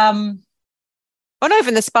 Or not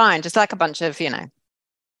even the spine, just like a bunch of,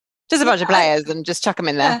 just a bunch of players and just chuck them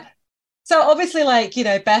in there. Yeah. So obviously, like,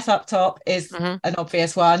 Beth up top is an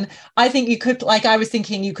obvious one. I think you could, like, I was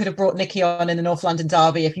thinking you could have brought Nikki on in the North London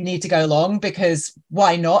derby if you need to go long, because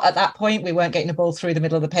why not? At that point, we weren't getting the ball through the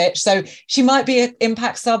middle of the pitch. So she might be an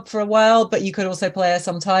impact sub for a while, but you could also play her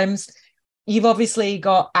sometimes. You've obviously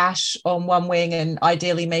got Ash on one wing and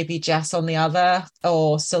ideally maybe Jess on the other,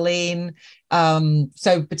 or Celine.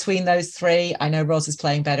 So between those 3, I know Roz is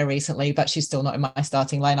playing better recently, but she's still not in my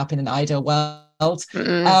starting lineup in an ideal world.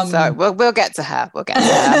 So we'll get to her. And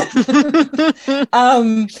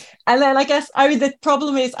then I guess the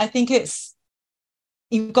problem is, I think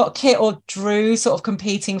you've got Kit or Drew sort of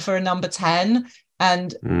competing for a number 10,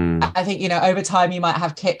 and I think over time you might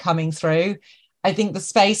have Kit coming through. I think the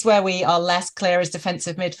space where we are less clear is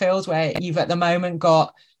defensive midfield, where you've at the moment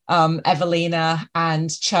got Evelina and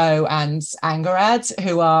Cho and Angarad,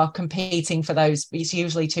 who are competing for those. It's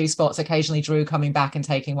usually 2 spots, occasionally Drew coming back and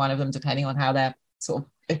taking one of them, depending on how they're sort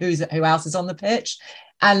of who else is on the pitch.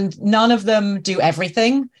 And none of them do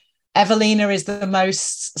everything. Evelina is the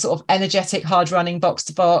most sort of energetic, hard running box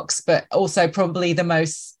to box, but also probably the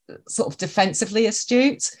most sort of defensively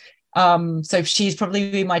astute. So she's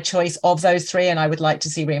probably my choice of those 3, and I would like to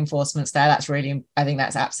see reinforcements there. I think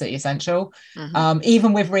that's absolutely essential.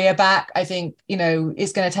 Even with Rhea back, I think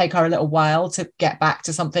it's going to take her a little while to get back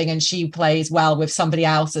to something, and she plays well with somebody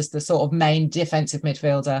else as the sort of main defensive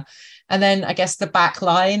midfielder. And then I guess the back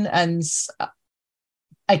line, and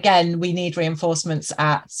again, we need reinforcements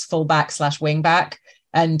at fullback / wing back,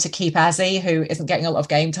 and to keep Azzy, who isn't getting a lot of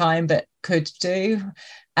game time but could do.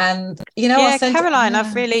 And Caroline,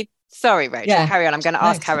 sorry, Rachel, carry on. I'm going to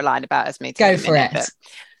ask Caroline about us meeting. Go for it.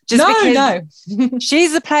 No.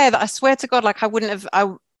 She's a player that I swear to God, like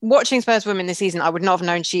watching Spurs women this season, I would not have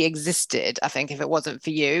known she existed, I think, if it wasn't for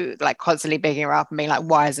you, like constantly bigging her up and being like,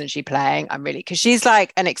 why isn't she playing? Because she's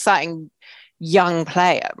like an exciting young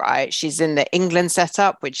player, right? She's in the England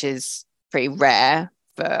setup, which is pretty rare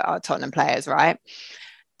for our Tottenham players, right?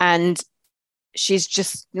 And she's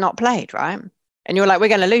just not played, right? And you're like, we're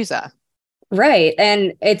going to lose her. Right.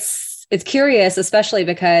 And it's curious, especially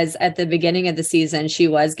because at the beginning of the season, she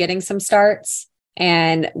was getting some starts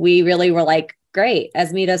and we really were like, great,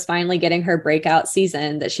 Esmita's finally getting her breakout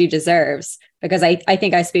season that she deserves. Because I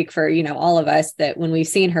think I speak for, all of us, that when we've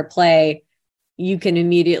seen her play, you can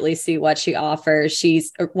immediately see what she offers.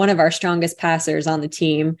 She's one of our strongest passers on the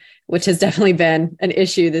team, which has definitely been an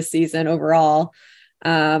issue this season overall.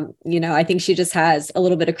 I think she just has a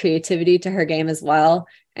little bit of creativity to her game as well.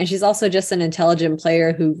 And she's also just an intelligent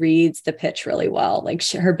player who reads the pitch really well. Like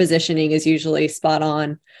her positioning is usually spot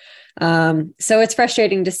on. So it's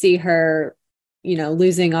frustrating to see her,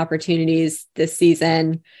 losing opportunities this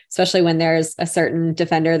season, especially when there's a certain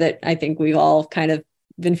defender that I think we've all kind of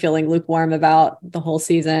been feeling lukewarm about the whole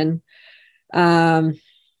season. But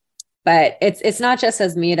it's not just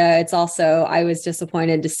Esmeda. It's also, I was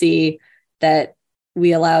disappointed to see that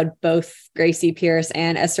we allowed both Gracie Pierce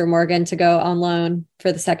and Esther Morgan to go on loan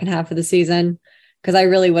for the second half of the season, because I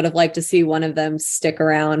really would have liked to see one of them stick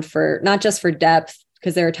around for not just for depth,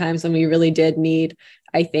 because there are times when we really did need,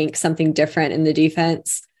 I think, something different in the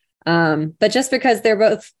defense. But just because they're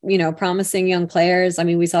both, promising young players. I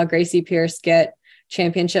mean, we saw Gracie Pierce get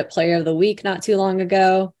Championship Player of the Week not too long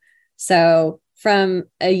ago. So from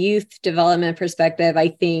a youth development perspective, I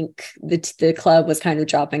think the club was kind of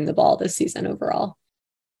dropping the ball this season overall.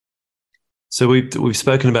 So we've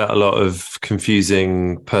spoken about a lot of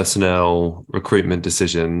confusing personnel recruitment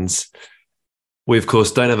decisions. We, of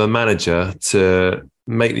course, don't have a manager to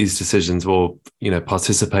make these decisions or,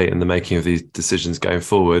 participate in the making of these decisions going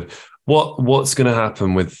forward. What's going to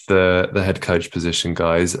happen with the head coach position,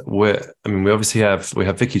 guys? We obviously have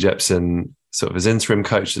Vicky Jepson sort of as interim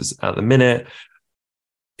coaches at the minute.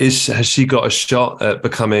 Has she got a shot at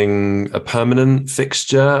becoming a permanent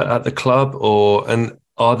fixture at the club, and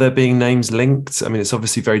are there being names linked? I mean, it's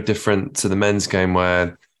obviously very different to the men's game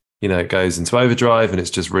where, it goes into overdrive and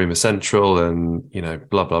it's just rumour central and,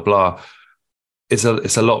 blah, blah, blah. It's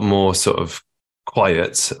a lot more sort of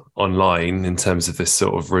quiet online in terms of this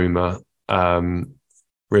sort of rumour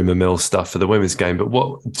mill stuff for the women's game. But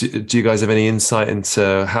do you guys have any insight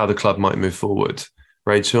into how the club might move forward?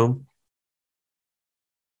 Rachel?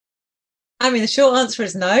 I mean, the short answer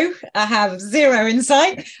is no. I have zero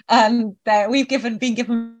insight. We've been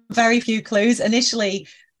given very few clues. Initially,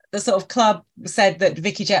 the sort of club said that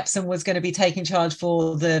Vicky Jepson was going to be taking charge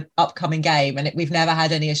for the upcoming game, and we've never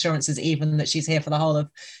had any assurances even that she's here for the whole of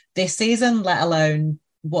this season, let alone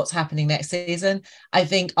what's happening next season. I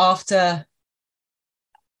think after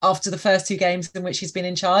the first two games in which she's been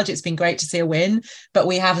in charge, it's been great to see a win, but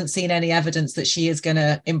we haven't seen any evidence that she is going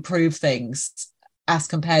to improve things as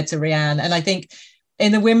compared to Rianne. And I think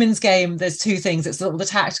in the women's game, there's two things. It's sort of the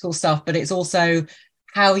tactical stuff, but it's also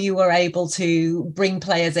how you were able to bring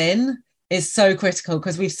players in is so critical,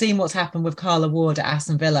 because we've seen what's happened with Carla Ward at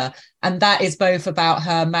Aston Villa. And that is both about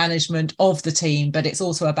her management of the team, but it's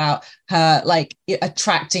also about her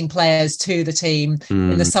attracting players to the team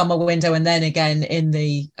in the summer window and then again in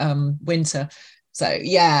the winter. So,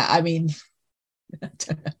 yeah, I mean, I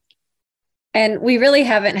don't know. And we really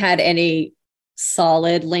haven't had any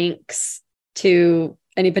solid links to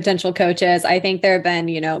any potential coaches. I think there have been,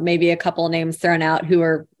 maybe a couple of names thrown out who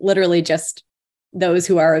are literally just those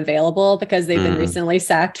who are available because they've been recently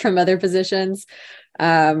sacked from other positions.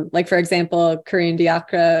 Like, for example, Corinne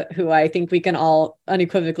Diacre, who I think we can all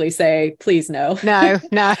unequivocally say, please no. No.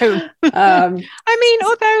 I mean,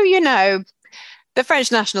 although, the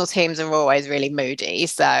French national teams are always really moody.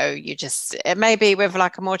 So it may be with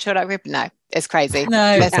like a more chilled out group. No, it's crazy.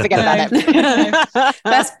 No, let's forget about it.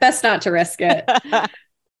 Best not to risk it.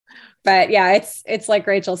 But yeah, it's like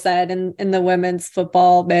Rachel said, in the women's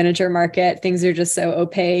football manager market, things are just so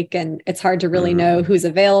opaque and it's hard to really know who's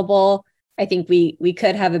available. I think we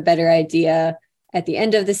could have a better idea at the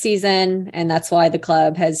end of the season. And that's why the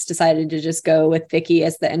club has decided to just go with Vicky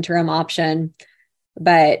as the interim option.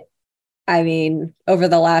 But I mean, over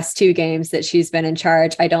the last two games that she's been in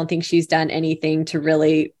charge, I don't think she's done anything to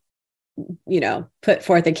really, put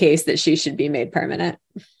forth a case that she should be made permanent.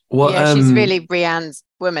 Well, she's really Rianne's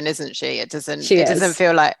woman, isn't she? It doesn't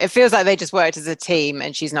feel like, it feels like they just worked as a team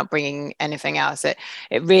and she's not bringing anything else. It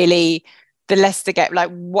really, the Leicester game,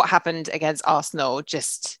 like what happened against Arsenal,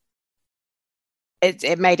 just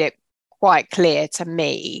it made it quite clear to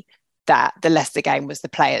me that the Leicester game was the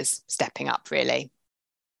players stepping up, really.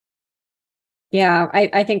 Yeah,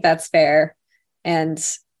 I think that's fair. And,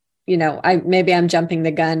 maybe I'm jumping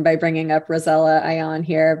the gun by bringing up Rosella Ayan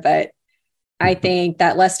here, but I think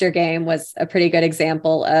that Leicester game was a pretty good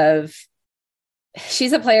example of,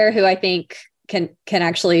 she's a player who I think can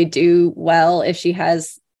actually do well if she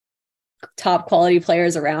has top quality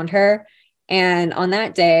players around her. And on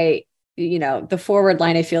that day, the forward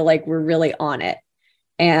line, I feel like we're really on it.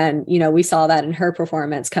 And, we saw that in her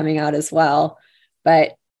performance coming out as well.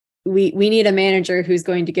 But we need a manager who's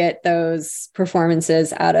going to get those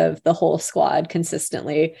performances out of the whole squad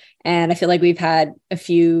consistently. And I feel like we've had a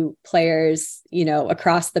few players,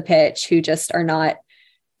 across the pitch who just are not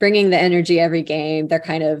bringing the energy every game. They're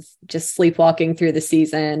kind of just sleepwalking through the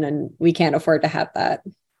season, and we can't afford to have that.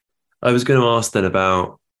 I was going to ask then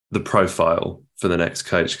about the profile for the next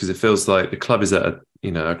coach, because it feels like the club is at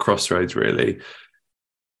a crossroads, really.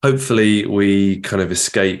 Hopefully we kind of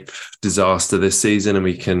escape disaster this season and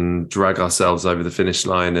we can drag ourselves over the finish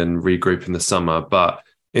line and regroup in the summer. But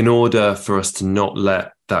in order for us to not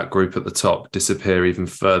let that group at the top disappear even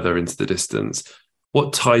further into the distance,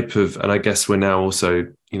 what type of, and I guess we're now also,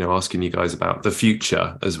 asking you guys about the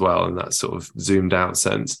future as well, in that sort of zoomed out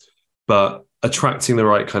sense, but attracting the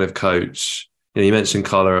right kind of coach. You mentioned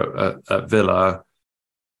Carla at Villa.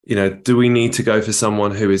 Do we need to go for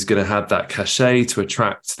someone who is going to have that cachet to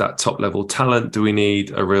attract that top level talent? Do we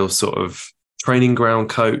need a real sort of training ground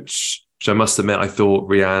coach? Which I must admit, I thought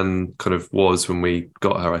Rianne kind of was when we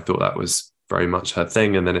got her. I thought that was very much her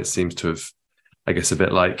thing. And then it seems to have, I guess, a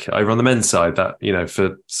bit like over on the men's side that,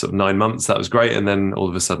 for sort of 9 months, that was great. And then all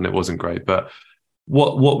of a sudden it wasn't great. But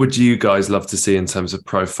what would you guys love to see in terms of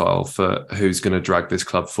profile for who's going to drag this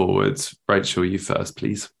club forward? Rachel, you first,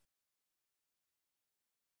 please.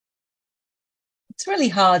 It's really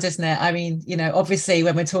hard, isn't it? I mean, obviously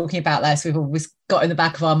when we're talking about this, we've always got in the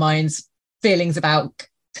back of our minds feelings about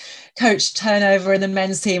coach turnover in the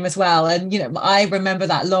men's team as well. And, I remember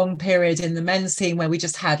that long period in the men's team where we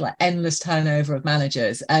just had like endless turnover of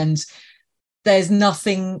managers. And there's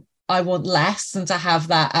nothing I want less than to have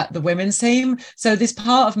that at the women's team. So this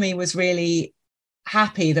part of me was really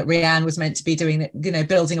happy that Rianne was meant to be doing,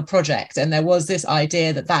 building a project. And there was this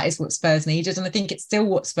idea that is what Spurs needed. And I think it's still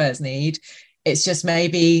what Spurs need. It's just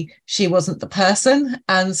maybe she wasn't the person.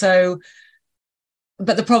 And so,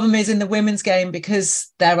 but the problem is in the women's game,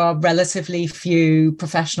 because there are relatively few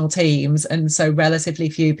professional teams, and so relatively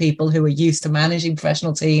few people who are used to managing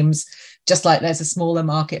professional teams, just like there's a smaller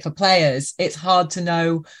market for players, it's hard to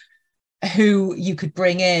know who you could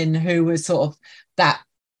bring in who was sort of that,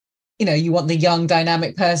 you want the young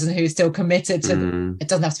dynamic person who's still committed to it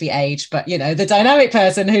doesn't have to be age, but the dynamic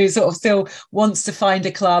person who sort of still wants to find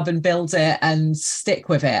a club and build it and stick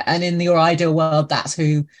with it. And in your ideal world, that's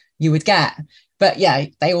who you would get. But yeah,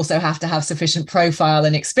 they also have to have sufficient profile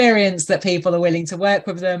and experience that people are willing to work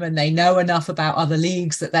with them, and they know enough about other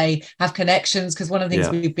leagues that they have connections. Because one of the things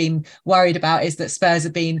we've been worried about is that Spurs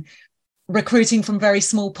have been recruiting from very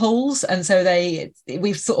small pools, and so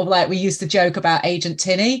we've sort of like, we used to joke about Agent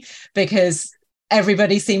Tinny, because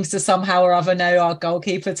everybody seems to somehow or other know our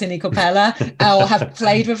goalkeeper Tinny Capella or have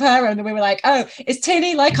played with her, and we were like, oh, is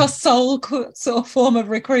Tinny like our sole sort of form of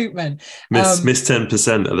recruitment? Miss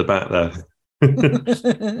 10% at the back there.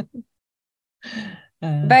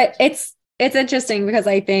 But it's interesting because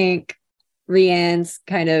I think Rianne's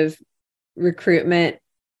kind of recruitment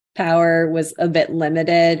power was a bit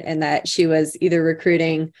limited in that she was either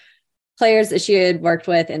recruiting players that she had worked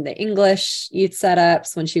with in the English youth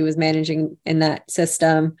setups when she was managing in that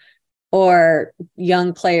system, or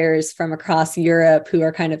young players from across Europe who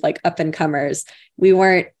are kind of like up and comers. We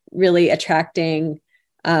weren't really attracting,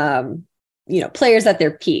 players at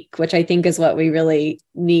their peak, which I think is what we really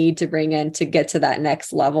need to bring in to get to that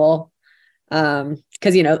next level. Because,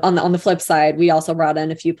 on the flip side, we also brought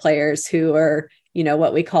in a few players who are,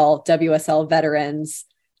 what we call WSL veterans,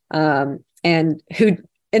 and who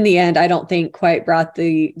in the end, I don't think quite brought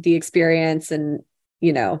the experience and,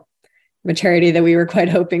 maturity that we were quite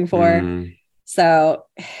hoping for. So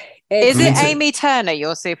is it Amy Turner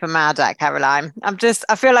you're super mad at, Caroline?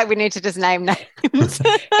 I feel like we need to just name names.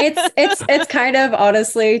 it's kind of,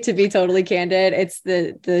 honestly, to be totally candid, it's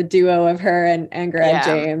the duo of her and Graham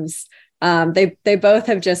James. They both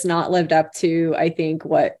have just not lived up to, I think,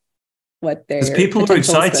 what they're, people were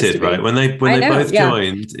excited, right? When they both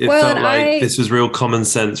joined, it felt like this was real common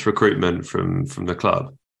sense recruitment from the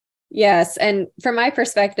club. Yes. And from my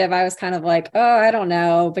perspective, I was kind of like, oh, I don't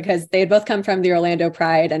know, because they had both come from the Orlando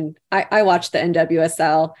Pride, and I watched the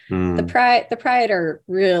NWSL. The Pride are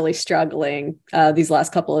really struggling these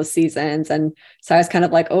last couple of seasons. And so I was kind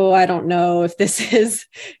of like, oh, I don't know if this is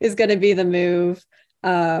going to be the move.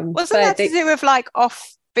 Wasn't that to do with like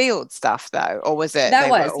off-field stuff though, or was it? That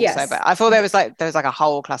was, yes. But I thought there was like a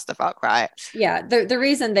whole clusterfuck, right? Yeah, the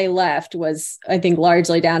reason they left was, I think,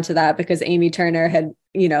 largely down to that, because Amy Turner had,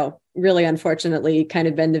 really unfortunately kind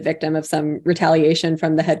of been the victim of some retaliation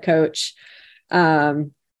from the head coach. So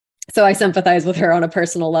I sympathize with her on a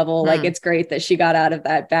personal level. Like, it's great that she got out of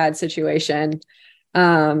that bad situation.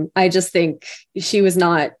 I just think she was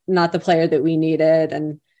not the player that we needed.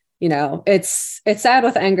 And it's sad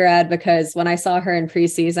with Engerad, because when I saw her in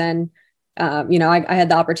preseason, I had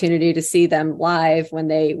the opportunity to see them live when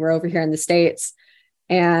they were over here in the States.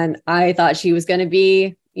 And I thought she was going to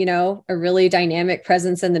be a really dynamic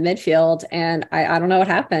presence in the midfield. And I don't know what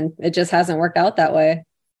happened. It just hasn't worked out that way.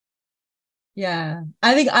 Yeah.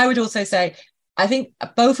 I think I would also say, I think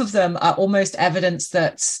both of them are almost evidence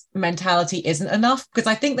that mentality isn't enough, because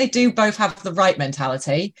I think they do both have the right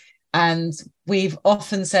mentality. And we've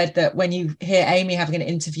often said that when you hear Amy having an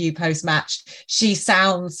interview post-match, she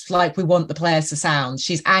sounds like we want the players to sound.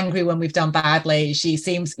 She's angry when we've done badly. She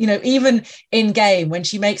seems, even in game, when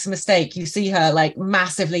she makes a mistake, you see her like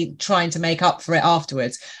massively trying to make up for it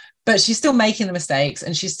afterwards. But she's still making the mistakes,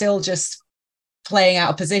 and she's still just playing out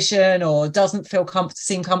of position or doesn't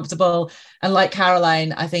seem comfortable. And like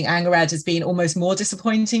Caroline, I think Angerad has been almost more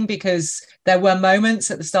disappointing, because there were moments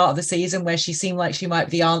at the start of the season where she seemed like she might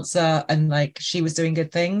be the answer and like she was doing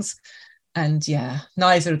good things. And yeah,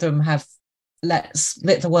 neither of them have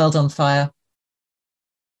lit the world on fire.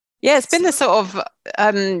 Yeah, it's been the sort of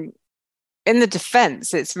in the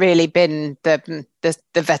defence, it's really been the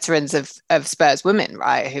veterans of Spurs women,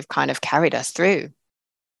 right, who've kind of carried us through.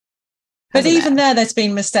 But even there's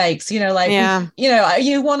been mistakes, you want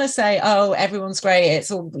to say, oh, everyone's great. It's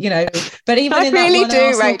all, but even I in really that one do,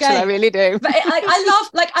 Arsenal Rachel, game, I really do. But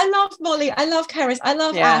I love Molly. I love Karis. I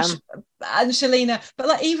love Ash and Shalina. But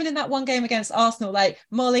like, even in that one game against Arsenal, like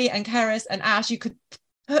Molly and Karis and Ash, you could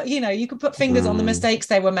put fingers on the mistakes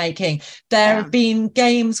they were making. There have been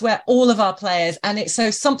games where all of our players, and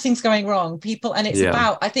something's going wrong, and it's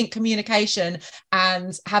about, I think, communication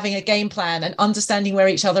and having a game plan and understanding where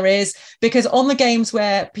each other is. Because on the games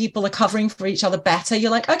where people are covering for each other better,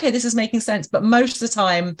 you're like, okay, this is making sense. But most of the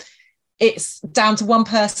time it's down to one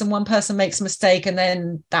person makes a mistake, and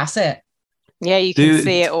then that's it. Yeah, you can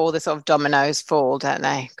see it all, the sort of dominoes fall, don't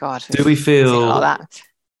they? God, do we feel like that?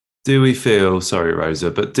 Do we feel, sorry,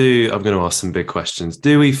 Rosa, but I'm going to ask some big questions.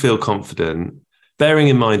 Do we feel confident, bearing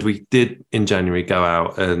in mind we did in January go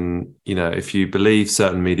out and, if you believe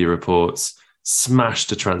certain media reports,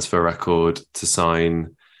 smashed a transfer record to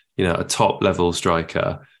sign, a top level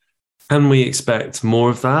striker. Can we expect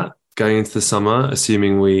more of that going into the summer,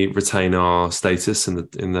 assuming we retain our status in the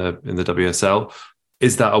WSL?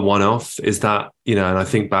 Is that a one-off? Is that, and I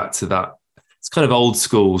think back to that, it's kind of old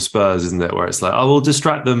school Spurs, isn't it? Where it's like, I will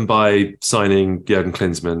distract them by signing Jurgen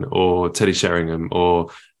Klinsmann or Teddy Sheringham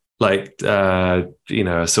or like, a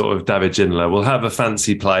sort of David Ginola. We'll have a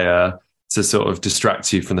fancy player to sort of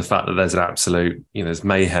distract you from the fact that there's an absolute, there's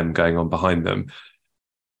mayhem going on behind them.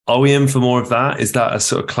 Are we in for more of that? Is that a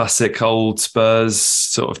sort of classic old Spurs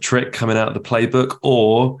sort of trick coming out of the playbook?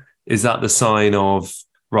 Or is that the sign of,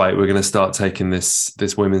 right, we're going to start taking this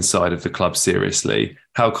women's side of the club seriously?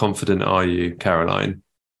 How confident are you, Caroline?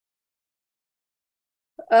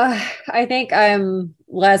 I think I'm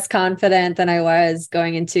less confident than I was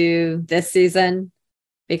going into this season,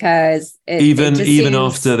 because even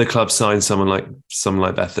after the club signed someone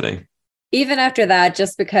like Bethany. Even after that,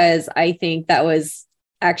 just because I think that was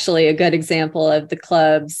actually a good example of the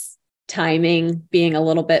club's timing being a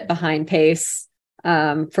little bit behind pace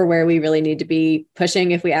for where we really need to be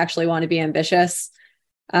pushing if we actually want to be ambitious.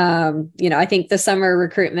 I think the summer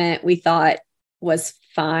recruitment we thought was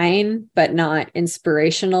fine, but not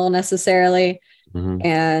inspirational necessarily. Mm-hmm.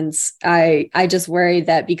 And I just worried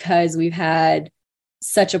that because we've had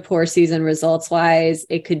such a poor season results wise,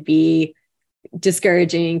 it could be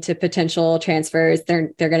discouraging to potential transfers.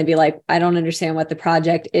 They're going to be like, I don't understand what the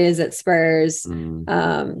project is at Spurs.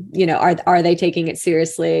 Are they taking it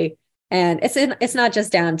seriously? And it's not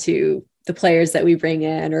just down to the players that we bring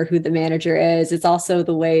in or who the manager is. It's also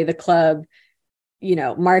the way the club,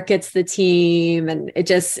 markets the team. And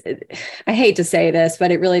I hate to say this,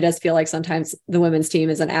 but it really does feel like sometimes the women's team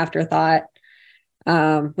is an afterthought,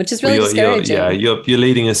 which is really discouraging. You're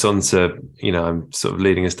leading us on to, I'm sort of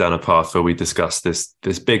leading us down a path where we discuss this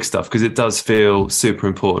big stuff, because it does feel super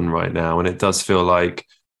important right now. And it does feel like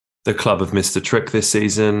the club have missed a trick this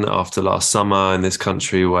season after last summer in this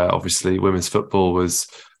country, where obviously women's football was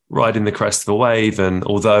riding the crest of a wave. And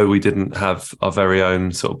although we didn't have our very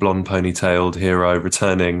own sort of blonde ponytailed hero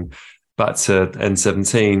returning back to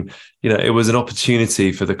N17, it was an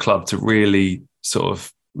opportunity for the club to really sort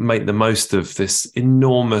of make the most of this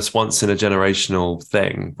enormous once in a generational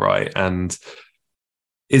thing, right? And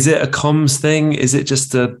is it a comms thing? Is it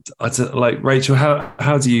just like, Rachel,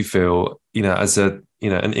 how do you feel, as an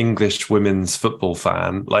English women's football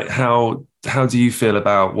fan? Like, how do you feel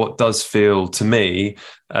about what does feel to me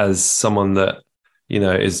as someone that,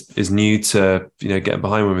 is new to, getting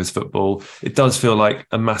behind women's football? It does feel like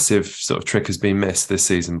a massive sort of trick has been missed this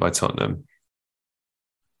season by Tottenham.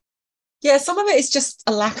 Yeah, some of it is just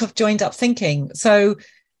a lack of joined up thinking. So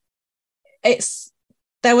it's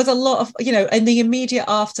there was a lot of, in the immediate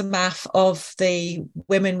aftermath of the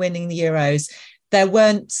women winning the Euros, there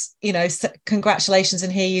weren't, congratulations,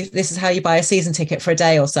 and this is how you buy a season ticket for a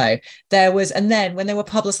day or so. There was, and then when they were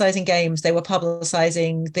publicising games, they were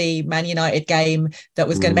publicising the Man United game that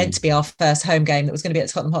was meant to be our first home game, that was going to be at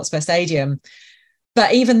Tottenham Hotspur Stadium.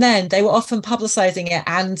 But even then, they were often publicising it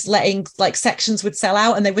and letting sections would sell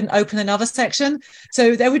out and they wouldn't open another section.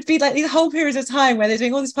 So there would be the whole period of time where they're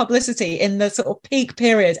doing all this publicity in the sort of peak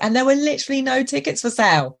period, and there were literally no tickets for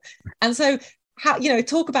sale. And so,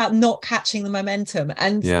 talk about not catching the momentum.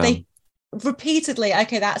 And they repeatedly,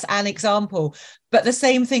 okay, that's an example, but the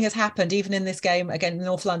same thing has happened even in this game again, the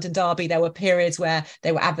North London derby. There were periods where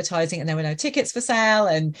they were advertising and there were no tickets for sale,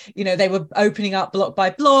 and they were opening up block by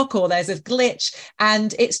block, or there's a glitch,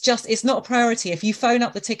 and it's not a priority. If you phone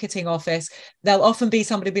up the ticketing office, there'll often be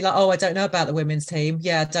somebody be like, oh, I don't know about the women's team,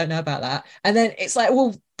 I don't know about that, and then it's like,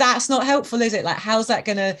 well, that's not helpful, is it? How's that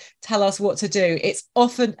going to tell us what to do? It's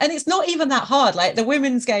often, and it's not even that hard. The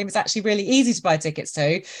women's game is actually really easy to buy tickets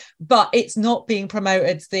to, but it's not being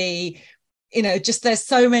promoted. Just there's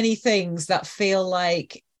so many things that feel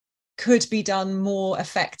like could be done more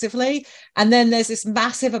effectively. And then there's this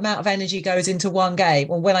massive amount of energy goes into one game.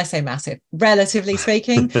 Well, when I say massive, relatively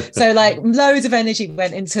speaking. So loads of energy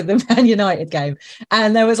went into the Man United game.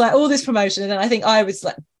 And there was all this promotion. And I think I was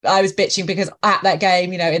bitching because at that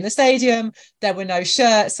game, in the stadium, there were no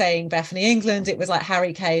shirts saying Bethany England. It was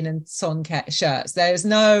Harry Kane and Son shirts. There was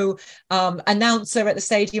no announcer at the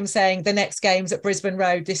stadium saying the next game's at Brisbane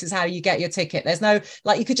Road, this is how you get your ticket. There's no,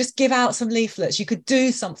 you could just give out some leaflets. You could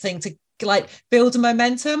do something to build a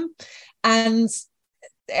momentum. And,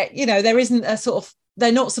 there isn't a sort of,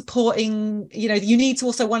 they're not supporting, you need to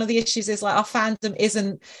also, one of the issues is our fandom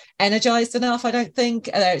isn't energized enough, I don't think.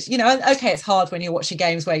 Okay, it's hard when you're watching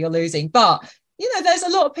games where you're losing, but there's a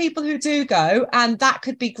lot of people who do go, and that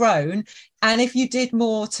could be grown. And if you did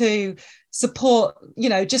more to support,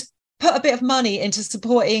 just put a bit of money into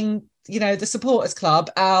supporting, the supporters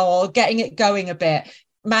club, or getting it going a bit.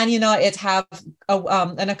 Man United have,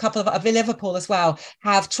 and a couple of Liverpool as well,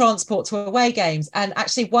 have transport to away games. And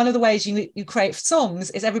actually, one of the ways you create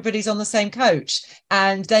songs is everybody's on the same coach.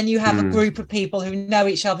 And then you have a group of people who know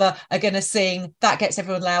each other, are going to sing. That gets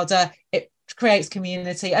everyone louder. It creates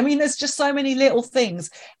community. I mean, there's just so many little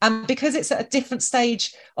things. And because it's at a different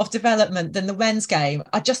stage of development than the men's game,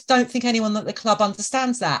 I just don't think anyone at the club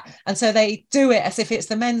understands that. And so they do it as if it's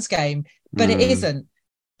the men's game, but it isn't.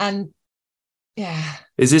 And yeah.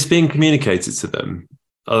 Is this being communicated to them?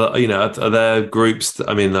 Are there groups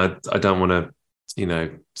I don't want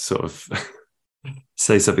to, sort of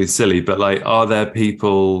say something silly, but are there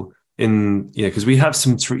people in, because we have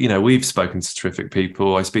some, we've spoken to terrific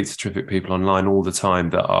people. I speak to terrific people online all the time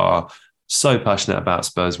that are so passionate about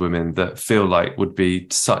Spurs women, that feel would be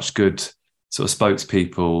such good sort of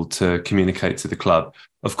spokespeople to communicate to the club.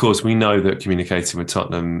 Of course, we know that communicating with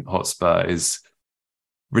Tottenham Hotspur is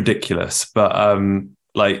ridiculous, but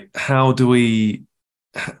how do we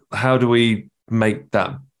make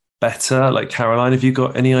that better? Caroline, have you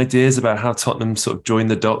got any ideas about how Tottenham sort of join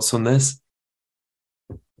the dots on this?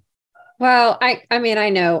 Well, I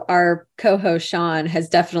know our co-host Sean has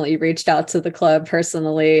definitely reached out to the club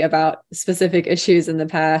personally about specific issues in the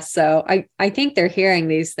past. So I think they're hearing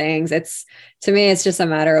these things. To me, it's just a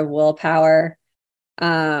matter of willpower,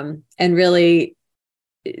 and really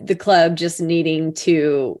the club just needing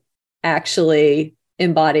to actually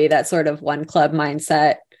embody that sort of one club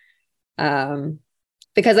mindset.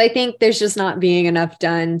 Because I think there's just not being enough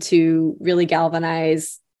done to really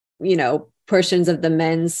galvanize, portions of the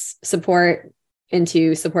men's support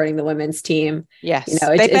into supporting the women's team. Yes,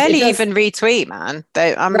 they barely even retweet, man.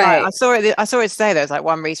 I saw it today. There was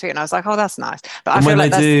one retweet, and I was like, "Oh, that's nice." But I feel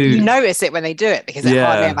like you notice it when they do it, because it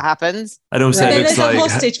hardly ever happens. And also, there's a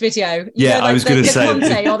hostage video. I was going to say,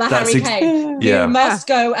 Conte or the Harry Kane. You must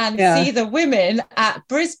go and see the women at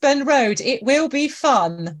Brisbane Road. It will be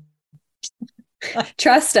fun.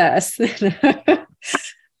 Trust us.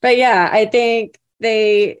 But yeah, I think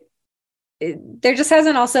there just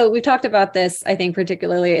hasn't also, we've talked about this, I think,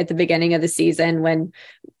 particularly at the beginning of the season when,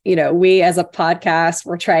 we as a podcast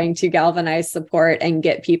were trying to galvanize support and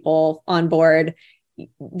get people on board.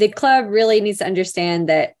 The club really needs to understand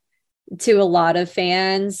that to a lot of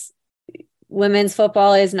fans, women's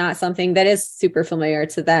football is not something that is super familiar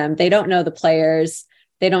to them. They don't know the players.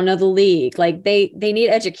 They don't know the league. Like they need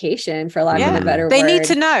education, for lack of a better word. They need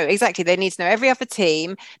to know. Exactly. They need to know every other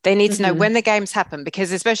team. They need to know when the games happen,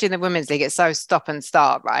 because especially in the women's league, it's so stop and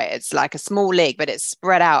start, right? It's like a small league, but it's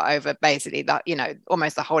spread out over basically that,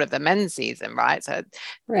 almost the whole of the men's season, right? So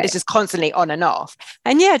it's just constantly on and off.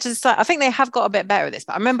 And just like, I think they have got a bit better at this,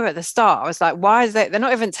 but I remember at the start, I was like, why is they're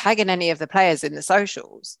not even tagging any of the players in the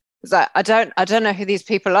socials? It's like, I don't know who these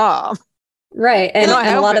people are. Right. And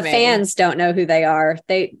a lot of fans don't know who they are.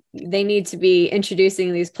 They need to be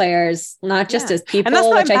introducing these players, not just as people,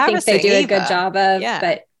 which I think they do a good job of,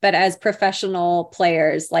 but as professional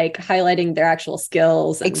players, like highlighting their actual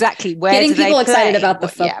skills. Exactly. Getting people excited about the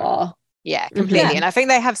football. Yeah, completely. And I think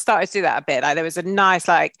they have started to do that a bit. Like there was a nice,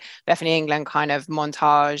 like Bethany England kind of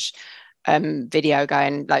montage video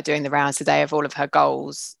going, like doing the rounds today of all of her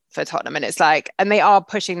goals for Tottenham, and it's like, and they are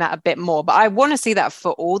pushing that a bit more, but I want to see that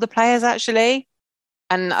for all the players actually.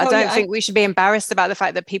 And I don't think we should be embarrassed about the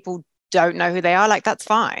fact that people don't know who they are. Like that's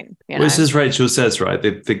fine. Which, as Rachel says, right,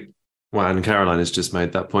 and Caroline has just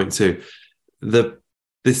made that point too.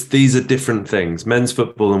 These are different things. Men's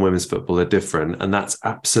football and women's football are different, and that's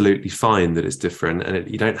absolutely fine that it's different.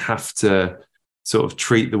 And you don't have to sort of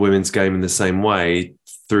treat the women's game in the same way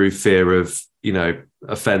through fear of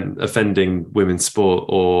offending women's sport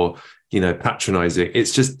or patronizing.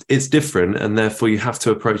 It's different, and therefore you have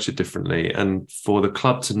to approach it differently. And for the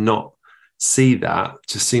club to not see that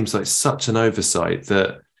just seems like such an oversight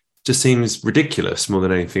that just seems ridiculous more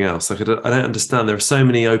than anything else. Like I don't understand. There are so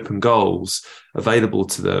many open goals available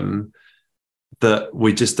to them that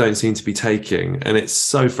we just don't seem to be taking, and it's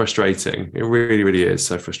so frustrating. It really, really is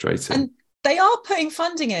so frustrating. And they are putting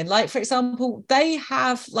funding in. Like, for example, they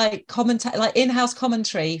have like in-house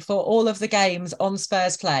commentary for all of the games on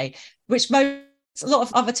Spurs Play, which a lot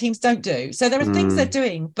of other teams don't do. So there are things they're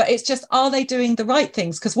doing, but it's just, are they doing the right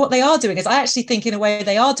things? Because what they are doing is, I actually think in a way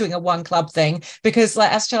they are doing a one club thing, because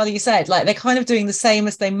like, as Charlie, you said, like they're kind of doing the same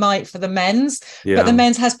as they might for the men's, but the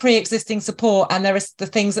men's has pre-existing support, and there is the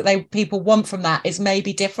things that people want from that is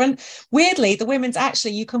maybe different. Weirdly, the women's,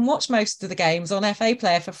 actually, you can watch most of the games on FA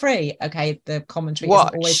Player for free. Okay, the commentary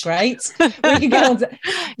isn't always great. We can get on to,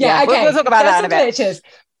 okay, we'll talk about that in a bit. Pictures.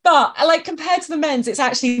 But like compared to the men's, it's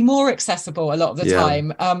actually more accessible a lot of the time,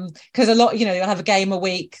 because a lot, you'll have a game a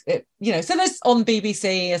week, so there's on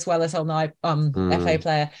BBC as well as on FA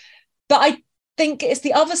Player. But I think it's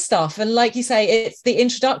the other stuff, and like you say, it's the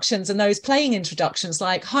introductions and those playing introductions,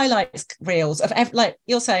 like highlights reels of like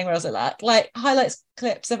you're saying, Rosa, like highlights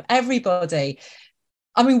clips of everybody.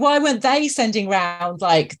 I mean, why weren't they sending round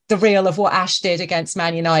like the reel of what Ash did against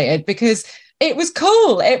Man United? Because it was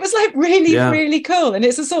cool. It was like really, really cool. And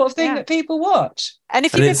it's the sort of thing that people watch. And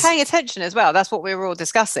if you've been paying attention as well, that's what we were all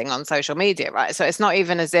discussing on social media, right? So it's not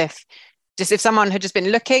even as if someone had just been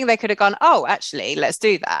looking, they could have gone, oh, actually, let's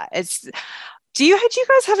do that. Do you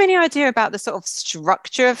guys have any idea about the sort of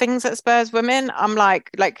structure of things at Spurs Women? I'm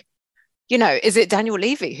like, is it Daniel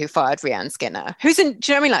Levy who fired Rianne Skinner? Do you know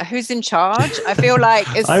what I mean? Like, who's in charge? I feel like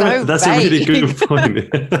it's that's vague. A really good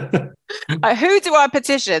point. Who do I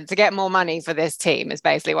petition to get more money for this team is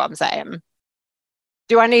basically what I'm saying.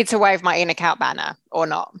 Do I need to wave my in-account banner or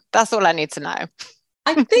not? That's all I need to know.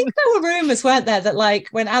 I think there were rumours, weren't there, that like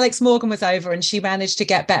when Alex Morgan was over and she managed to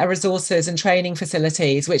get better resources and training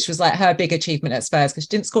facilities, which was like her big achievement at Spurs, because she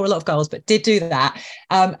didn't score a lot of goals, but did do that.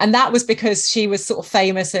 And that was because she was sort of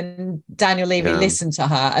famous and Daniel Levy listened to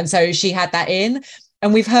her. And so she had that in.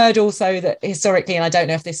 And we've heard also that historically, and I don't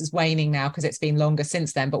know if this is waning now because it's been longer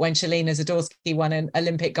since then, but when Shalina Zadorsky won an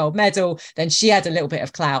Olympic gold medal, then she had a little bit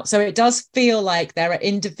of clout. So it does feel like there are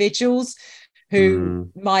individuals who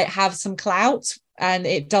might have some clout. And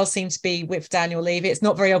it does seem to be with Daniel Levy. It's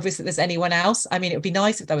not very obvious that there's anyone else. I mean, it would be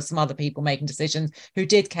nice if there was some other people making decisions who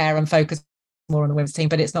did care and focus more on the women's team,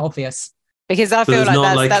 but it's not obvious. Because I feel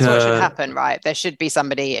like that's what should happen, right? There should be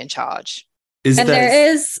somebody in charge. There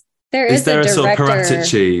is a sort of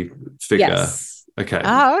Paratici figure? Yes. Okay.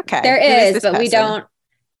 Oh, okay. There is, but we don't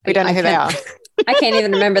know who they are. I can't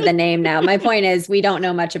even remember the name now. My point is, we don't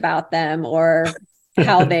know much about them or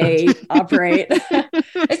how they operate.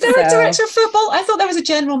 Is there a director of football? I thought there was a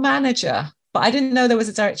general manager, but I didn't know there was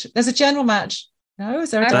a director. There's a general manager. No,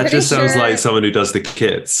 is there? That just sounds like someone who does the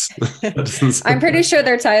kits. I'm pretty sure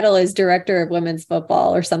their title is director of women's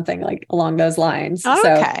football or something like along those lines. Oh,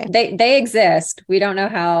 okay. So they exist. We don't know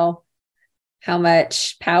how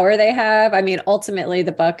much power they have. I mean, ultimately,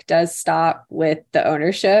 the buck does stop with the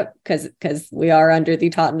ownership because we are under the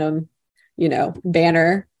Tottenham,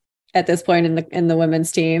 banner at this point in the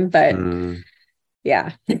women's team. But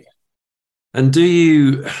yeah. And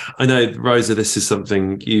I know, Rosa, this is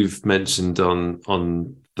something you've mentioned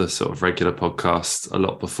on the sort of regular podcast a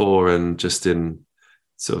lot before, and just in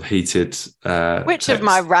sort of heated which of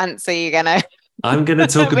my rants are you gonna I'm gonna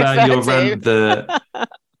talk about your rant that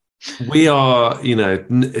we are,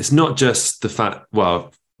 it's not just the fact,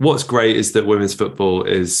 well, what's great is that women's football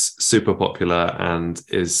is super popular and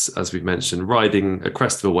is, as we've mentioned, riding a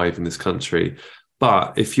crest of a wave in this country.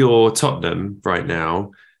 But if you're Tottenham right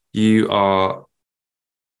now, you are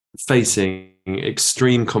facing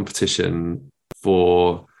extreme competition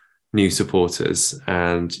for new supporters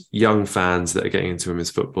and young fans that are getting into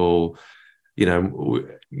women's football.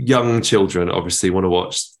 Young children obviously want to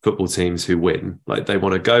watch football teams who win. Like, they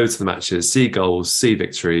want to go to the matches, see goals, see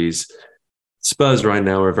victories. Spurs right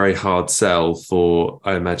now are a very hard sell for,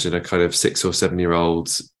 I imagine, a kind of 6 or 7 year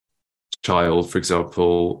old child, for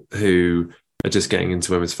example, who are just getting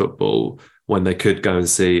into women's football, when they could go and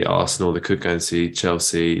see Arsenal, they could go and see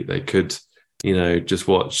Chelsea, they could, just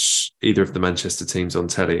watch either of the Manchester teams on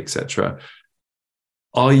telly, etc.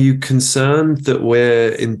 Are you concerned that we're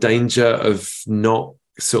in danger of not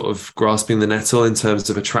sort of grasping the nettle in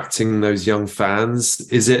terms of attracting those young fans?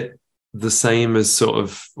 Is it the same as sort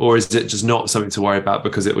of, or is it just not something to worry about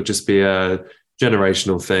because it would just be a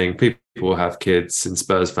generational thing? People will have kids in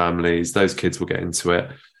Spurs families, those kids will get into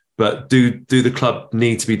it. But do the club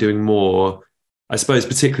need to be doing more, I suppose,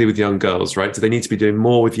 particularly with young girls, right? Do they need to be doing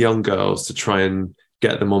more with young girls to try and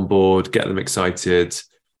get them on board, get them excited,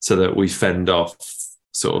 so that we fend off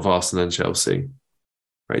sort of Arsenal and Chelsea?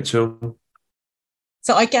 Rachel?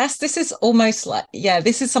 So I guess this is almost like,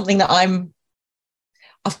 this is something that I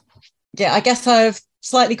guess I have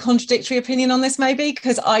slightly contradictory opinion on this, maybe,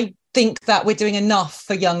 because I think that we're doing enough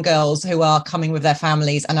for young girls who are coming with their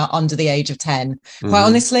families and are under the age of 10. Quite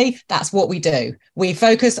honestly, that's what we do. We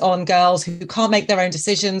focus on girls who can't make their own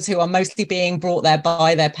decisions, who are mostly being brought there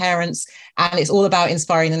by their parents. And it's all about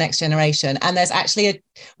inspiring the next generation. And there's actually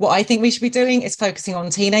what I think we should be doing is focusing on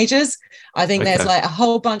teenagers. I think there's like a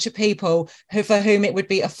whole bunch of people for whom it would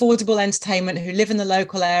be affordable entertainment, who live in the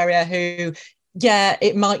local area, who,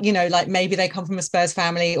 it might, like maybe they come from a Spurs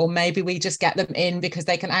family, or maybe we just get them in because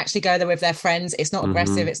they can actually go there with their friends. It's not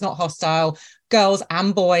aggressive. It's not hostile. Girls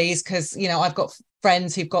and boys, because, I've got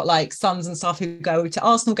friends who've got like sons and stuff who go to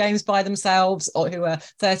Arsenal games by themselves, or who are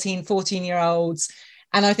 13, 14-year-olds.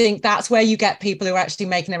 And I think that's where you get people who are actually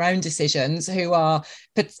making their own decisions, but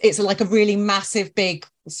it's like a really massive, big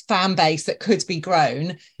fan base that could be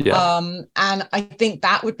grown. And I think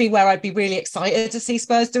that would be where I'd be really excited to see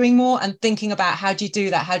Spurs doing more, and thinking about, how do you do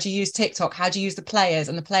that? How do you use TikTok? How do you use the players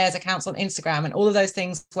and the players' accounts on Instagram and all of those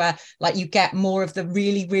things, where like you get more of the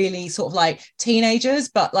really, really sort of like teenagers,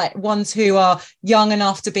 but like ones who are young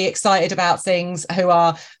enough to be excited about things, who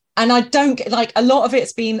are. And I don't like, a lot of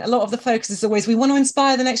the focus is always, we want to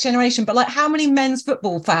inspire the next generation, but like, how many men's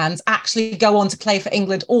football fans actually go on to play for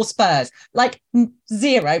England or Spurs? Like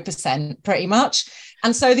 0%, pretty much.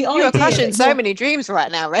 And so you are crushing so many dreams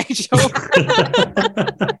right now, Rachel.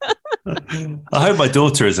 I hope my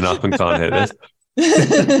daughter isn't up and can't hear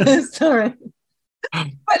this. Sorry.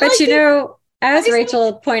 But as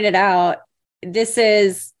Rachel pointed out, this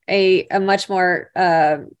is a much more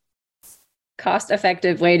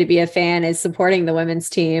cost-effective way to be a fan, is supporting the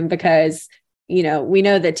women's team, because we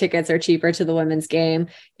know that tickets are cheaper to the women's game.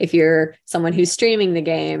 If you're someone who's streaming the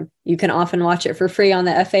game, you can often watch it for free on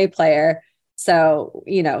the FA player. So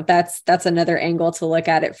that's another angle to look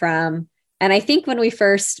at it from. And I think when we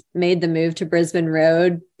first made the move to Brisbane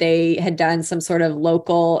Road, they had done some sort of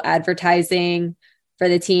local advertising for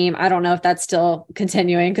the team. I don't know if that's still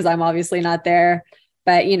continuing, because I'm obviously not there.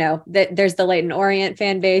 But, there's the Leyton Orient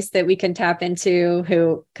fan base that we can tap into,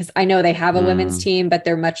 because I know they have a women's team, but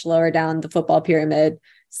they're much lower down the football pyramid.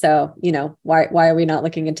 So, why are we not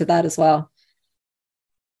looking into that as well?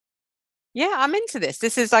 Yeah, I'm into this.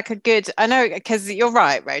 This is like I know, because you're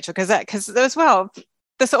right, Rachel, because as well,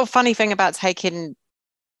 the sort of funny thing about taking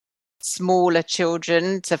smaller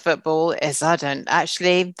children to football is they're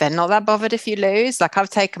not that bothered if you lose. Like, I've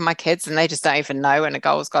taken my kids and they just don't even know when a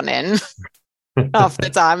goal's gone in. Half the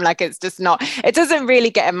time, like, it doesn't really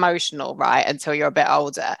get emotional, right, until you're a bit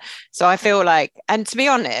older. So I feel like, and to be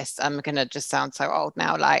honest, I'm gonna just sound so old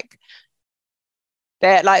now, like,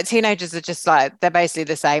 they're like, teenagers are just like, they're basically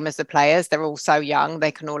the same as the players. They're all so young,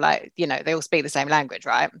 they can all they all speak the same language,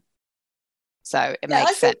 right? So it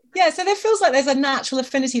makes sense. So there feels like there's a natural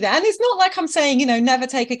affinity there. And it's not like I'm saying, never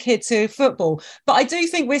take a kid to football, but I do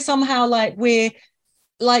think we're somehow we're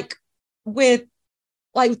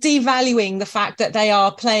devaluing the fact that they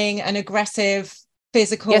are playing an aggressive,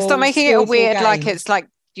 physical. Yeah, stop making it a weird game. Like it's like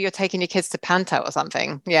you're taking your kids to Panto or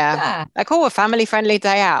something. Yeah. Like, a family friendly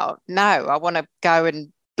day out. No, I want to go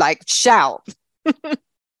and like shout.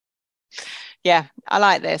 Yeah, I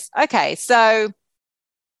like this. Okay, so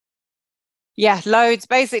yeah, loads.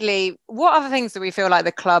 Basically, what other things do we feel like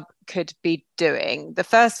the club could be doing? The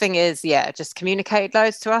first thing is, yeah, just communicate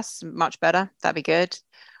loads to us much better. That'd be good.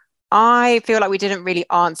 I feel like we didn't really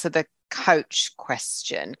answer the coach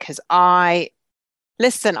question because I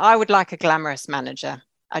would like a glamorous manager.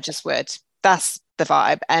 I just would. That's the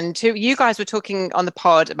vibe. And you guys were talking on the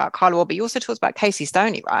pod about Carla Ward, but you also talked about Casey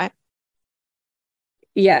Stoney, right?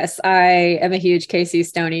 Yes, I am a huge Casey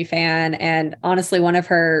Stoney fan. And honestly, one of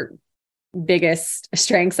her biggest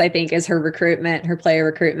strengths, I think, is her recruitment, her player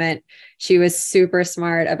recruitment. She was super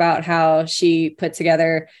smart about how she put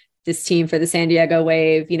together this team for the San Diego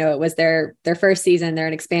Wave. You know, it was their first season. They're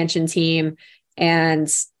an expansion team and,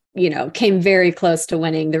 you know, came very close to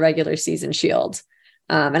winning the regular season shield.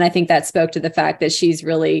 And I think that spoke to the fact that she's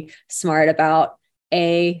really smart about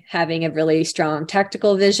having a really strong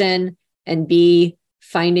tactical vision, and B,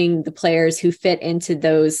 finding the players who fit into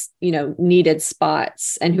those, you know, needed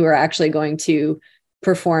spots and who are actually going to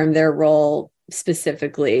perform their role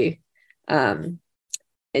specifically, to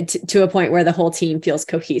a point where the whole team feels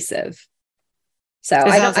cohesive. So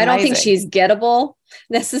I don't think she's gettable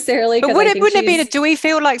necessarily. But wouldn't it be, do we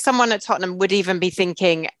feel like someone at Tottenham would even be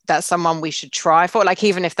thinking that's someone we should try for? Like,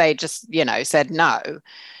 even if they just, you know, said no,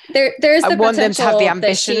 there's I want them to have the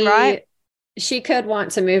ambition, right? She could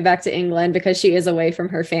want to move back to England because she is away from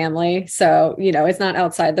her family. So, you know, it's not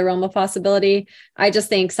outside the realm of possibility. I just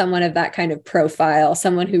think someone of that kind of profile,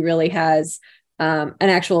 someone who really has an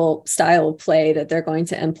actual style of play that they're going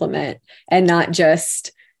to implement, and not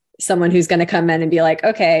just someone who's going to come in and be like,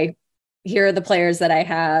 okay, here are the players that I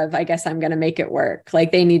have. I guess I'm going to make it work.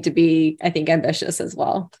 Like, they need to be, I think, ambitious as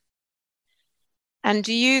well. And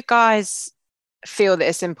do you guys feel that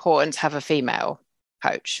it's important to have a female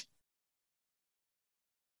coach?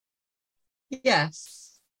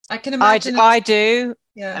 Yes, I can imagine. I do.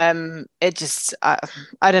 Yeah. It just, I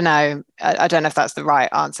don't know. I don't know if that's the right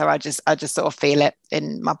answer. I just sort of feel it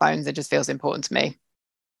in my bones. It just feels important to me.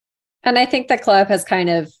 And I think the club has kind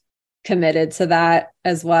of committed to that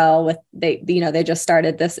as well. They just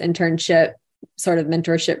started this internship sort of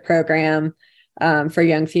mentorship program for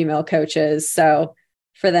young female coaches. So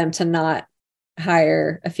for them to not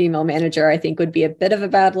hire a female manager, I think would be a bit of a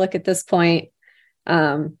bad look at this point.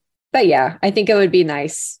 But yeah, I think it would be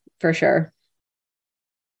nice for sure.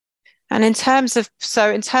 And in terms of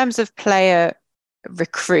player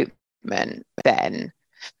recruitment, then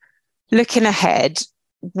looking ahead,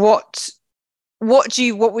 what would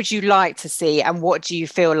you like to see, and what do you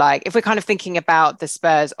feel like, if we're kind of thinking about the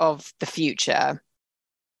Spurs of the future,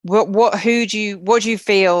 what do you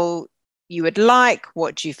feel you would like?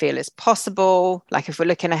 What do you feel is possible? Like, if we're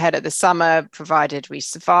looking ahead at the summer, provided we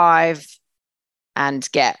survive and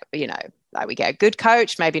get, you know, like we get a good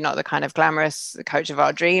coach, maybe not the kind of glamorous coach of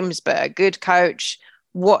our dreams, but a good coach,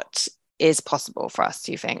 what is possible for us,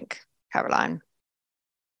 do you think, Caroline?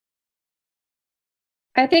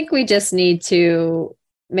 I think we just need to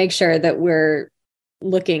make sure that we're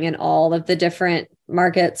looking in all of the different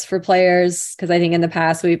markets for players, because I think in the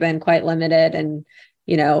past we've been quite limited and,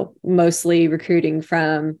 you know, mostly recruiting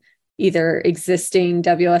from either existing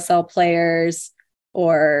WSL players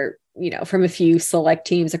or, you know, from a few select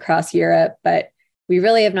teams across Europe. But we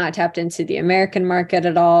really have not tapped into the American market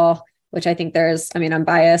at all, which I think I'm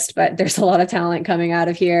biased, but there's a lot of talent coming out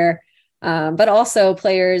of here. But also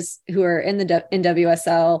players who are in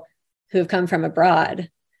WSL who have come from abroad.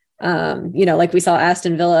 You know, like we saw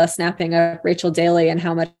Aston Villa snapping up Rachel Daly and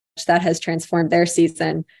how much that has transformed their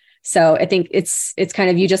season. So I think it's kind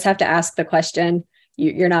of, you just have to ask the question.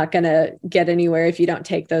 You're not going to get anywhere if you don't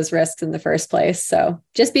take those risks in the first place. So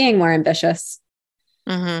just being more ambitious.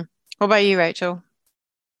 Mm-hmm. What about you, Rachel?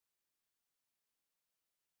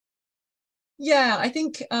 Yeah, I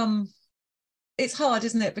think it's hard,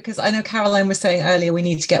 isn't it? Because I know Caroline was saying earlier we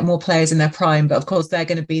need to get more players in their prime, but of course they're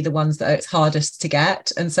going to be the ones that it's hardest to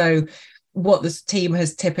get. And so what this team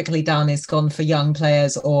has typically done is gone for young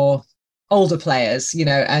players or older players, you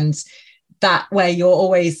know, and that way you're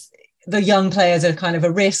always, the young players are kind of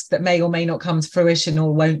a risk that may or may not come to fruition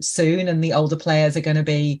or won't soon. And the older players are going to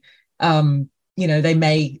be, you know, they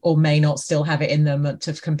may or may not still have it in them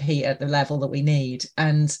to compete at the level that we need.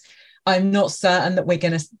 And I'm not certain that we're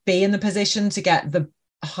going to be in the position to get the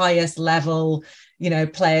highest level, you know,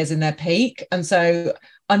 players in their peak. And so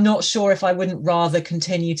I'm not sure if I wouldn't rather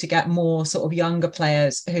continue to get more sort of younger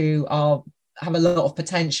players who have a lot of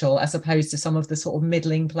potential, as opposed to some of the sort of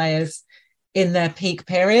middling players in their peak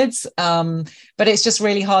periods. But it's just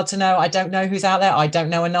really hard to know. I don't know who's out there. I don't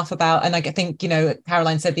know enough about, and I think, you know,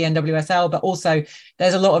 Caroline said the NWSL, but also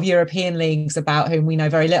there's a lot of European leagues about whom we know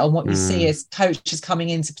very little. And what you see is coaches coming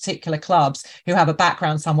into particular clubs who have a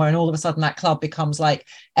background somewhere, and all of a sudden that club becomes like,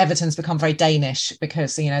 Everton's become very Danish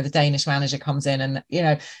because, you know, the Danish manager comes in, and, you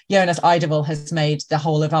know, Jonas Eidevall has made the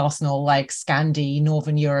whole of Arsenal like Scandi,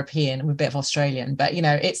 Northern European with a bit of Australian. But, you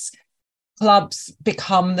know, it's, clubs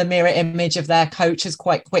become the mirror image of their coaches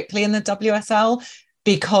quite quickly in the WSL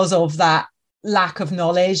because of that lack of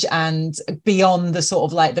knowledge, and beyond the sort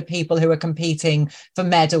of like the people who are competing for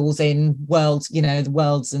medals in worlds, you know, the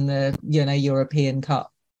worlds and the, you know, European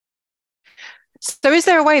Cup. So is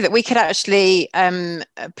there a way that we could actually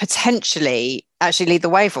potentially actually lead the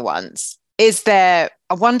way for once? Is there,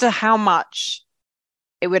 I wonder how much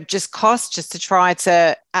it would just cost just to try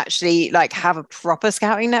to actually like have a proper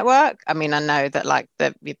scouting network. I mean, I know that like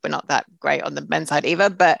we're not that great on the men's side either,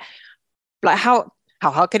 but like how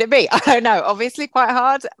hard could it be? I don't know, obviously quite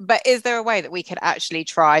hard, but is there a way that we could actually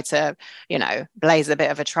try to, you know, blaze a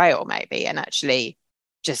bit of a trail maybe, and actually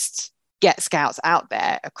just get scouts out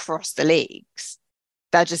there across the leagues?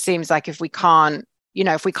 That just seems like if we can't, you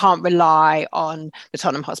know, if we can't rely on the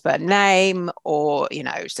Tottenham Hotspur name or, you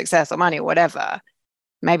know, success or money or whatever,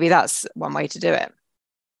 maybe that's one way to do it.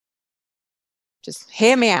 Just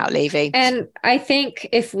hear me out, Levy. And I think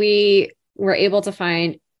if we were able to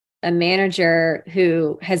find a manager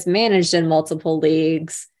who has managed in multiple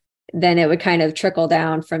leagues, then it would kind of trickle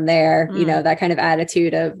down from there. You know, that kind of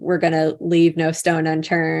attitude of we're going to leave no stone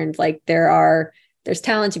unturned. Like there's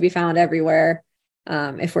talent to be found everywhere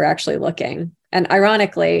if we're actually looking. And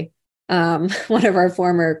ironically, one of our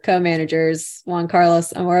former co-managers, Juan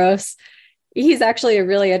Carlos Amoros, he's actually a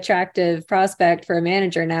really attractive prospect for a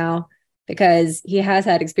manager now because he has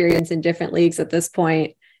had experience in different leagues at this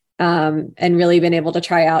point, and really been able to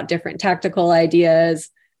try out different tactical ideas.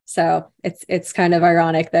 So it's kind of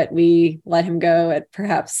ironic that we let him go at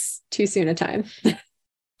perhaps too soon a time.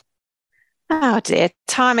 Oh dear,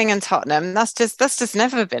 timing and Tottenham. That's just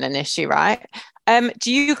never been an issue, right?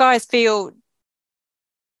 Do you guys feel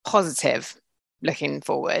positive looking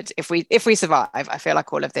forward? If we survive, I feel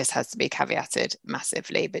like all of this has to be caveated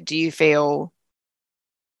massively, but do you feel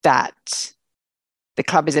that the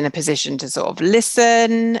club is in a position to sort of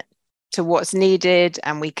listen to what's needed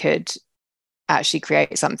and we could actually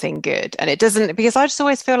create something good? And it doesn't, because I just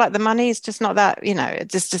always feel like the money is just not that, you know,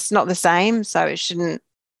 it's just not the same. So it shouldn't,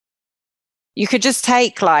 you could just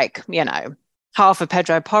take like, you know, half of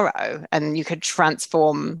Pedro Porro and you could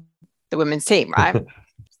transform the women's team, right?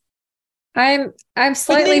 I'm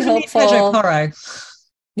slightly hopeful. Pedro Porro.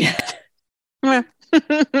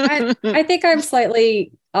 I think I'm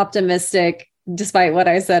slightly optimistic, despite what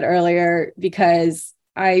I said earlier, because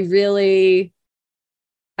I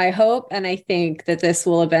hope and I think that this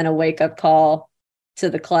will have been a wake-up call to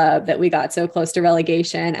the club that we got so close to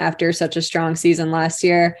relegation after such a strong season last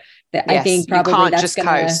year. That yes, I think probably that's going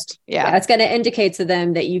to, it's going to indicate to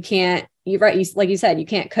them that you can't, like you said, you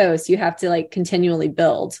can't coast. You have to like continually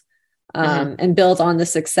build. And build on the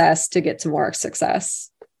success to get to more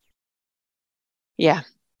success. Yeah.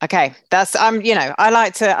 Okay. That's you know, I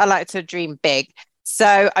like to dream big.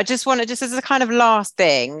 So I just want to, just as a kind of last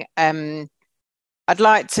thing, I'd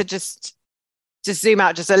like to just zoom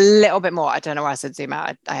out just a little bit more. I don't know why I said zoom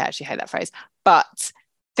out. I actually hate that phrase. But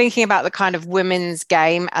thinking about the kind of women's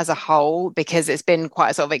game as a whole, because it's been quite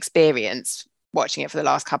a sort of experience watching it for the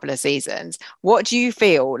last couple of seasons. What do you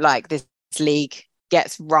feel like this league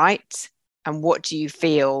gets right, and what do you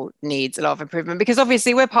feel needs a lot of improvement? Because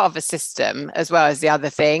obviously we're part of a system as well as the other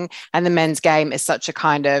thing, and the men's game is such a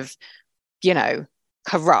kind of, you know,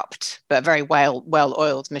 corrupt but very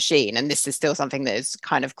well-oiled machine, and this is still something that is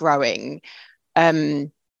kind of growing.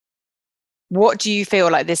 What do you feel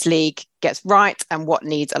like this league gets right, and what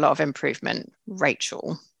needs a lot of improvement,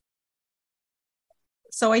 Rachel?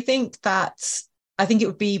 So I think it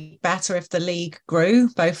would be better if the league grew,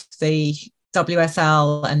 both the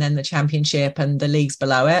WSL and then the Championship and the leagues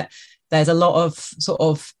below it. There's a lot of sort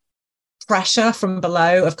of pressure from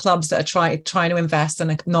below of clubs that are trying to invest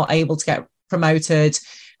and are not able to get promoted,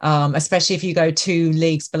 especially if you go 2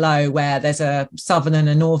 leagues below where there's a Southern and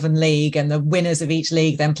a Northern league, and the winners of each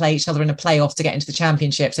league then play each other in a playoff to get into the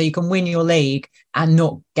Championship. So you can win your league and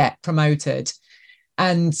not get promoted.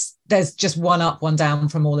 And there's just one up, one down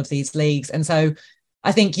from all of these leagues. And so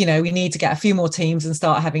I think, we need to get a few more teams and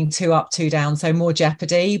start having 2 up, 2 down. So more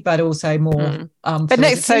jeopardy, but also more. But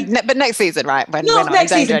next season, right? Not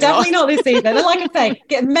next season, definitely not this season. And like I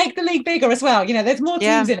say, make the league bigger as well. There's more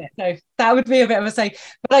teams in it. So that would be a bit of a say.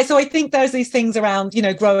 But so I think there's these things around,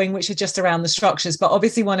 growing, which are just around the structures. But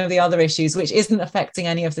obviously one of the other issues, which isn't affecting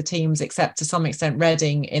any of the teams except to some extent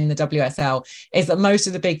Reading in the WSL, is that most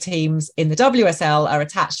of the big teams in the WSL are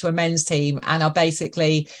attached to a men's team and are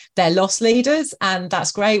basically their loss leaders. And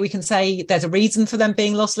that's great. We can say there's a reason for them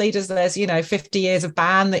being loss leaders. There's 50 years of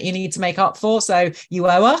ban that you need to make up for, so you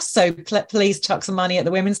owe us, so please chuck some money at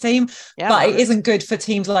the women's team. But it isn't good for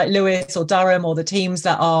teams like Lewis or Durham or the teams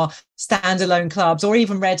that are standalone clubs, or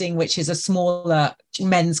even Reading, which is a smaller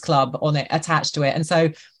men's club on it attached to it. And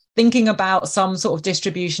so thinking about some sort of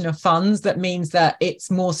distribution of funds that means that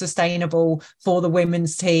it's more sustainable for the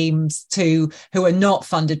women's teams who are not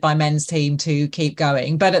funded by men's team to keep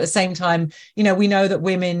going. But at the same time, we know that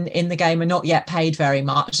women in the game are not yet paid very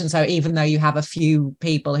much. And so even though you have a few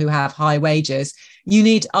people who have high wages, you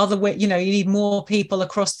need you need more people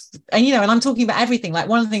across, and and I'm talking about everything. Like,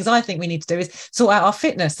 one of the things I think we need to do is sort out our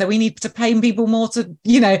fitness. So we need to pay people more to,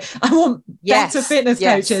 I want better fitness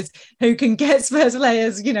coaches who can get Spurs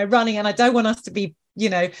players, running. And I don't want us to be,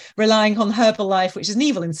 relying on Herbalife, which is an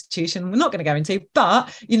evil institution we're not going to go into,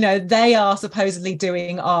 but, they are supposedly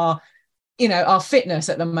doing our fitness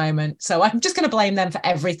at the moment. So I'm just going to blame them for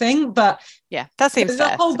everything. But yeah, that seems there's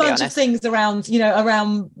fair, a whole bunch of things around,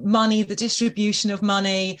 around money, the distribution of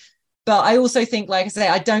money. But I also think, like I say,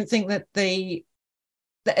 I don't think that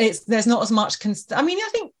there's not as much. I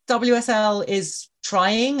think WSL is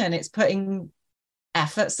trying and it's putting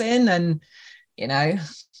efforts in, and I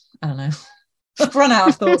don't know. I've run out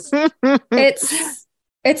of thoughts.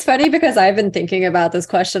 It's funny because I've been thinking about this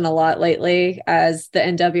question a lot lately as the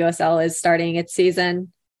NWSL is starting its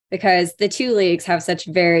season, because the two leagues have such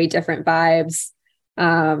very different vibes.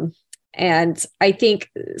 And I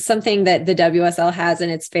think something that the WSL has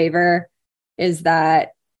in its favor is that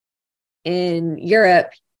in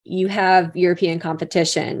Europe, you have European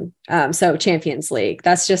competition. So Champions League,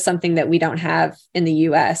 that's just something that we don't have in the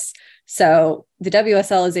US. So the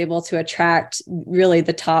WSL is able to attract really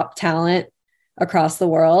the top talent across the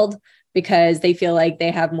world because they feel like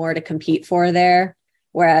they have more to compete for there.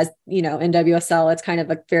 Whereas, in WSL, it's kind of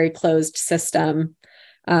a very closed system.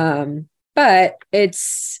 But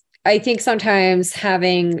I think sometimes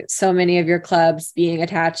having so many of your clubs being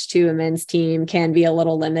attached to a men's team can be a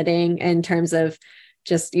little limiting in terms of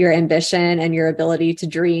just your ambition and your ability to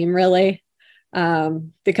dream, really.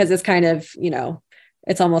 Because it's kind of,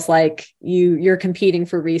 it's almost like you're competing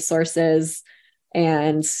for resources.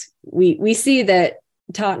 And we see that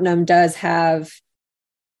Tottenham does have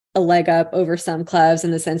a leg up over some clubs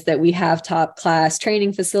in the sense that we have top class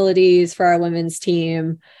training facilities for our women's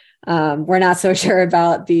team. We're not so sure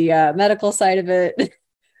about the medical side of it,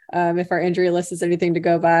 if our injury list is anything to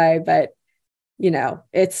go by. But,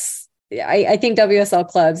 I think WSL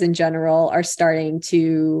clubs in general are starting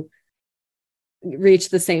to reach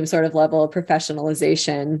the same sort of level of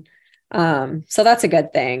professionalization. So that's a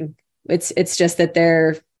good thing. It's just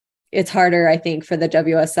that it's harder, I think, for the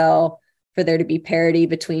WSL for there to be parity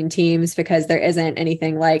between teams because there isn't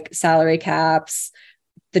anything like salary caps,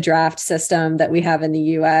 the draft system that we have in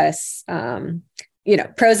the US.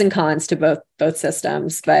 Pros and cons to both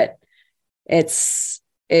systems, but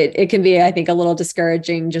it can be, I think, a little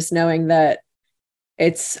discouraging just knowing that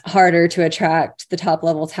it's harder to attract the top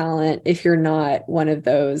level talent if you're not one of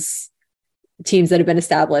those teams that have been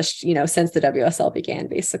established, since the WSL began,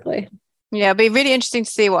 basically. Yeah, it'll be really interesting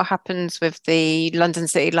to see what happens with the London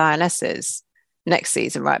City Lionesses next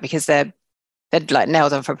season, right? Because they're like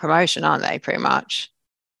nailed on for promotion, aren't they? Pretty much,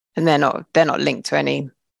 and they're not linked to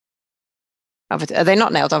any. Are they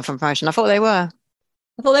not nailed on for promotion? I thought they were.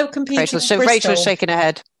 I thought they were competing. Rachel's shaking her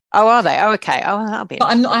head. Oh, are they? Oh, okay. Oh, that'll be. But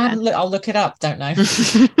I haven't looked. I'll look it up. Don't know.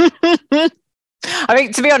 I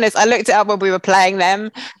mean, to be honest, I looked it up when we were playing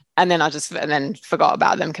them. And then forgot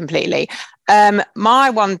about them completely. My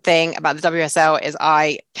one thing about the WSL is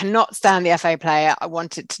I cannot stand the FA player. I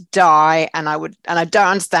want it to die, and I don't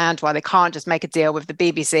understand why they can't just make a deal with the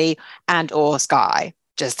BBC and or Sky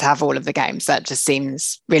just to have all of the games. That just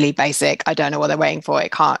seems really basic. I don't know what they're waiting for.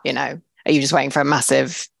 It can't, are you just waiting for a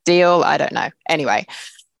massive deal? I don't know. Anyway,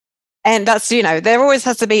 and that's there always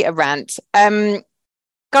has to be a rant.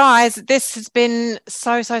 Guys, this has been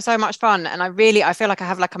so much fun, and I feel like I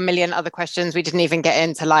have like a million other questions we didn't even get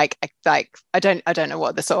into. Like I don't know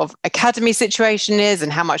what the sort of academy situation is and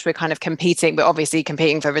how much we're kind of competing. We're obviously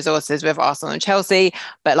competing for resources with Arsenal and Chelsea,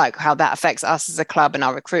 but like how that affects us as a club and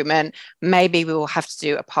our recruitment. Maybe we will have to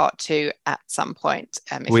do a part 2 at some point.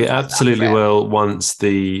 We absolutely will, once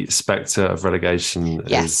the spectre of relegation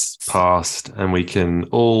is past and we can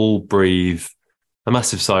all breathe a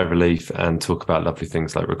massive sigh of relief and talk about lovely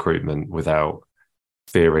things like recruitment without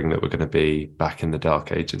fearing that we're going to be back in the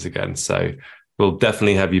dark ages again. So we'll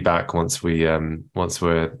definitely have you back once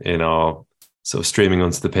we're in our sort of streaming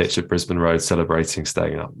onto the pitch at Brisbane Road celebrating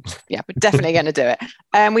staying up. Yeah, we're definitely going to do it.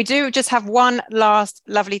 We do just have one last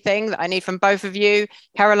lovely thing that I need from both of you.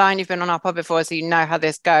 Caroline, you've been on our pod before, so you know how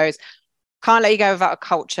this goes. Can't let you go without a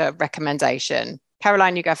culture recommendation.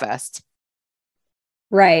 Caroline, you go first.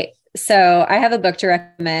 Right. So I have a book to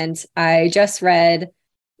recommend. I just read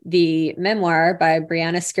the memoir by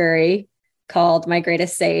Brianna Scurry called My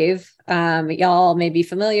Greatest Save. Y'all may be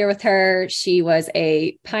familiar with her. She was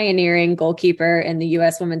a pioneering goalkeeper in the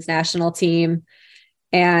U.S. women's national team.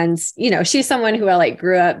 And, you know, she's someone who I like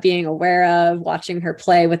grew up being aware of, watching her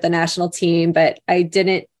play with the national team, but I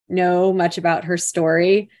didn't know much about her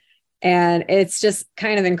story. And it's just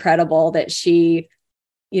kind of incredible that she,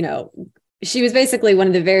 you know, she was basically one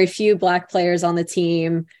of the very few Black players on the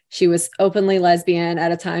team. She was openly lesbian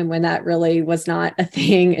at a time when that really was not a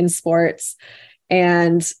thing in sports.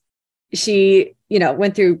 And she, you know,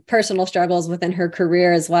 went through personal struggles within her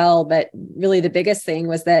career as well. But really the biggest thing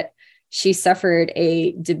was that she suffered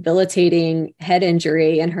a debilitating head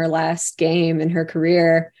injury in her last game in her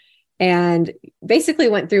career and basically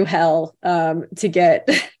went through hell to get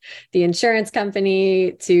the insurance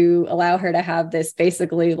company to allow her to have this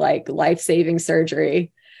basically like life-saving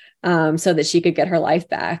surgery so that she could get her life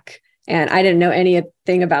back. And I didn't know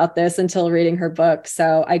anything about this until reading her book.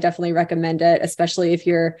 So I definitely recommend it, especially if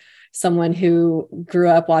you're someone who grew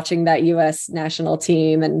up watching that US national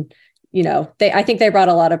team. And, you know, I think they brought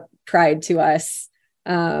a lot of pride to us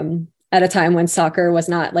at a time when soccer was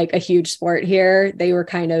not like a huge sport here. They were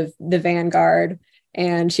kind of the vanguard,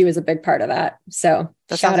 and she was a big part of that. So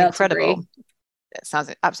that sounds incredible. It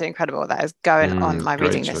sounds absolutely incredible. That is going on my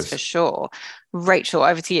reading list for sure. Rachel,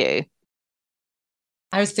 over to you.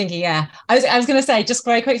 I was thinking, I was going to say, just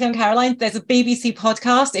very quickly on Caroline, there's a BBC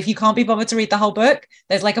podcast. If you can't be bothered to read the whole book,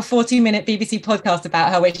 there's like a 40-minute BBC podcast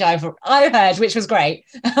about her, which I heard, which was great.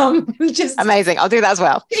 Just amazing. I'll do that as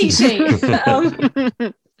well.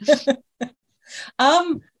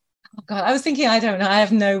 Oh God, I was thinking, I don't know. I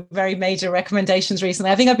have no very major recommendations recently.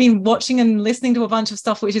 I think I've been watching and listening to a bunch of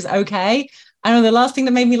stuff, which is okay. I know the last thing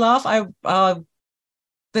that made me laugh,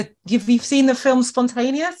 you've seen the film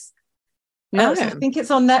Spontaneous? No. So I think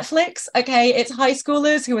it's on Netflix. Okay, it's high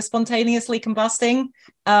schoolers who are spontaneously combusting,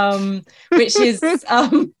 which is I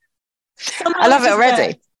love it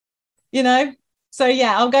already. You know? So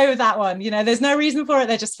yeah, I'll go with that one. You know, there's no reason for it.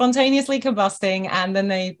 They're just spontaneously combusting, and then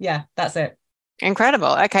that's it.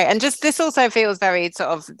 Incredible. Okay. And just this also feels very sort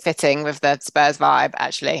of fitting with the Spurs vibe,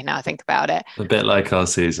 actually, now I think about it. A bit like our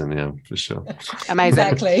season, yeah, for sure. Amazing.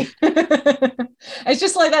 Exactly. It's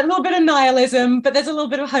just like that little bit of nihilism, but there's a little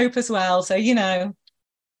bit of hope as well. So, you know.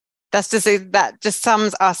 That just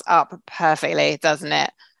sums us up perfectly, doesn't it?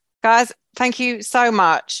 Guys, thank you so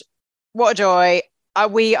much. What a joy.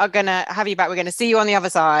 We are going to have you back. We're going to see you on the other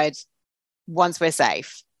side once we're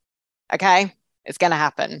safe. Okay? It's going to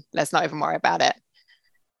happen. Let's not even worry about it.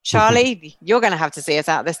 Charlie, you're going to have to see us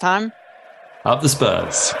out this time. Up the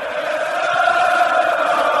Spurs.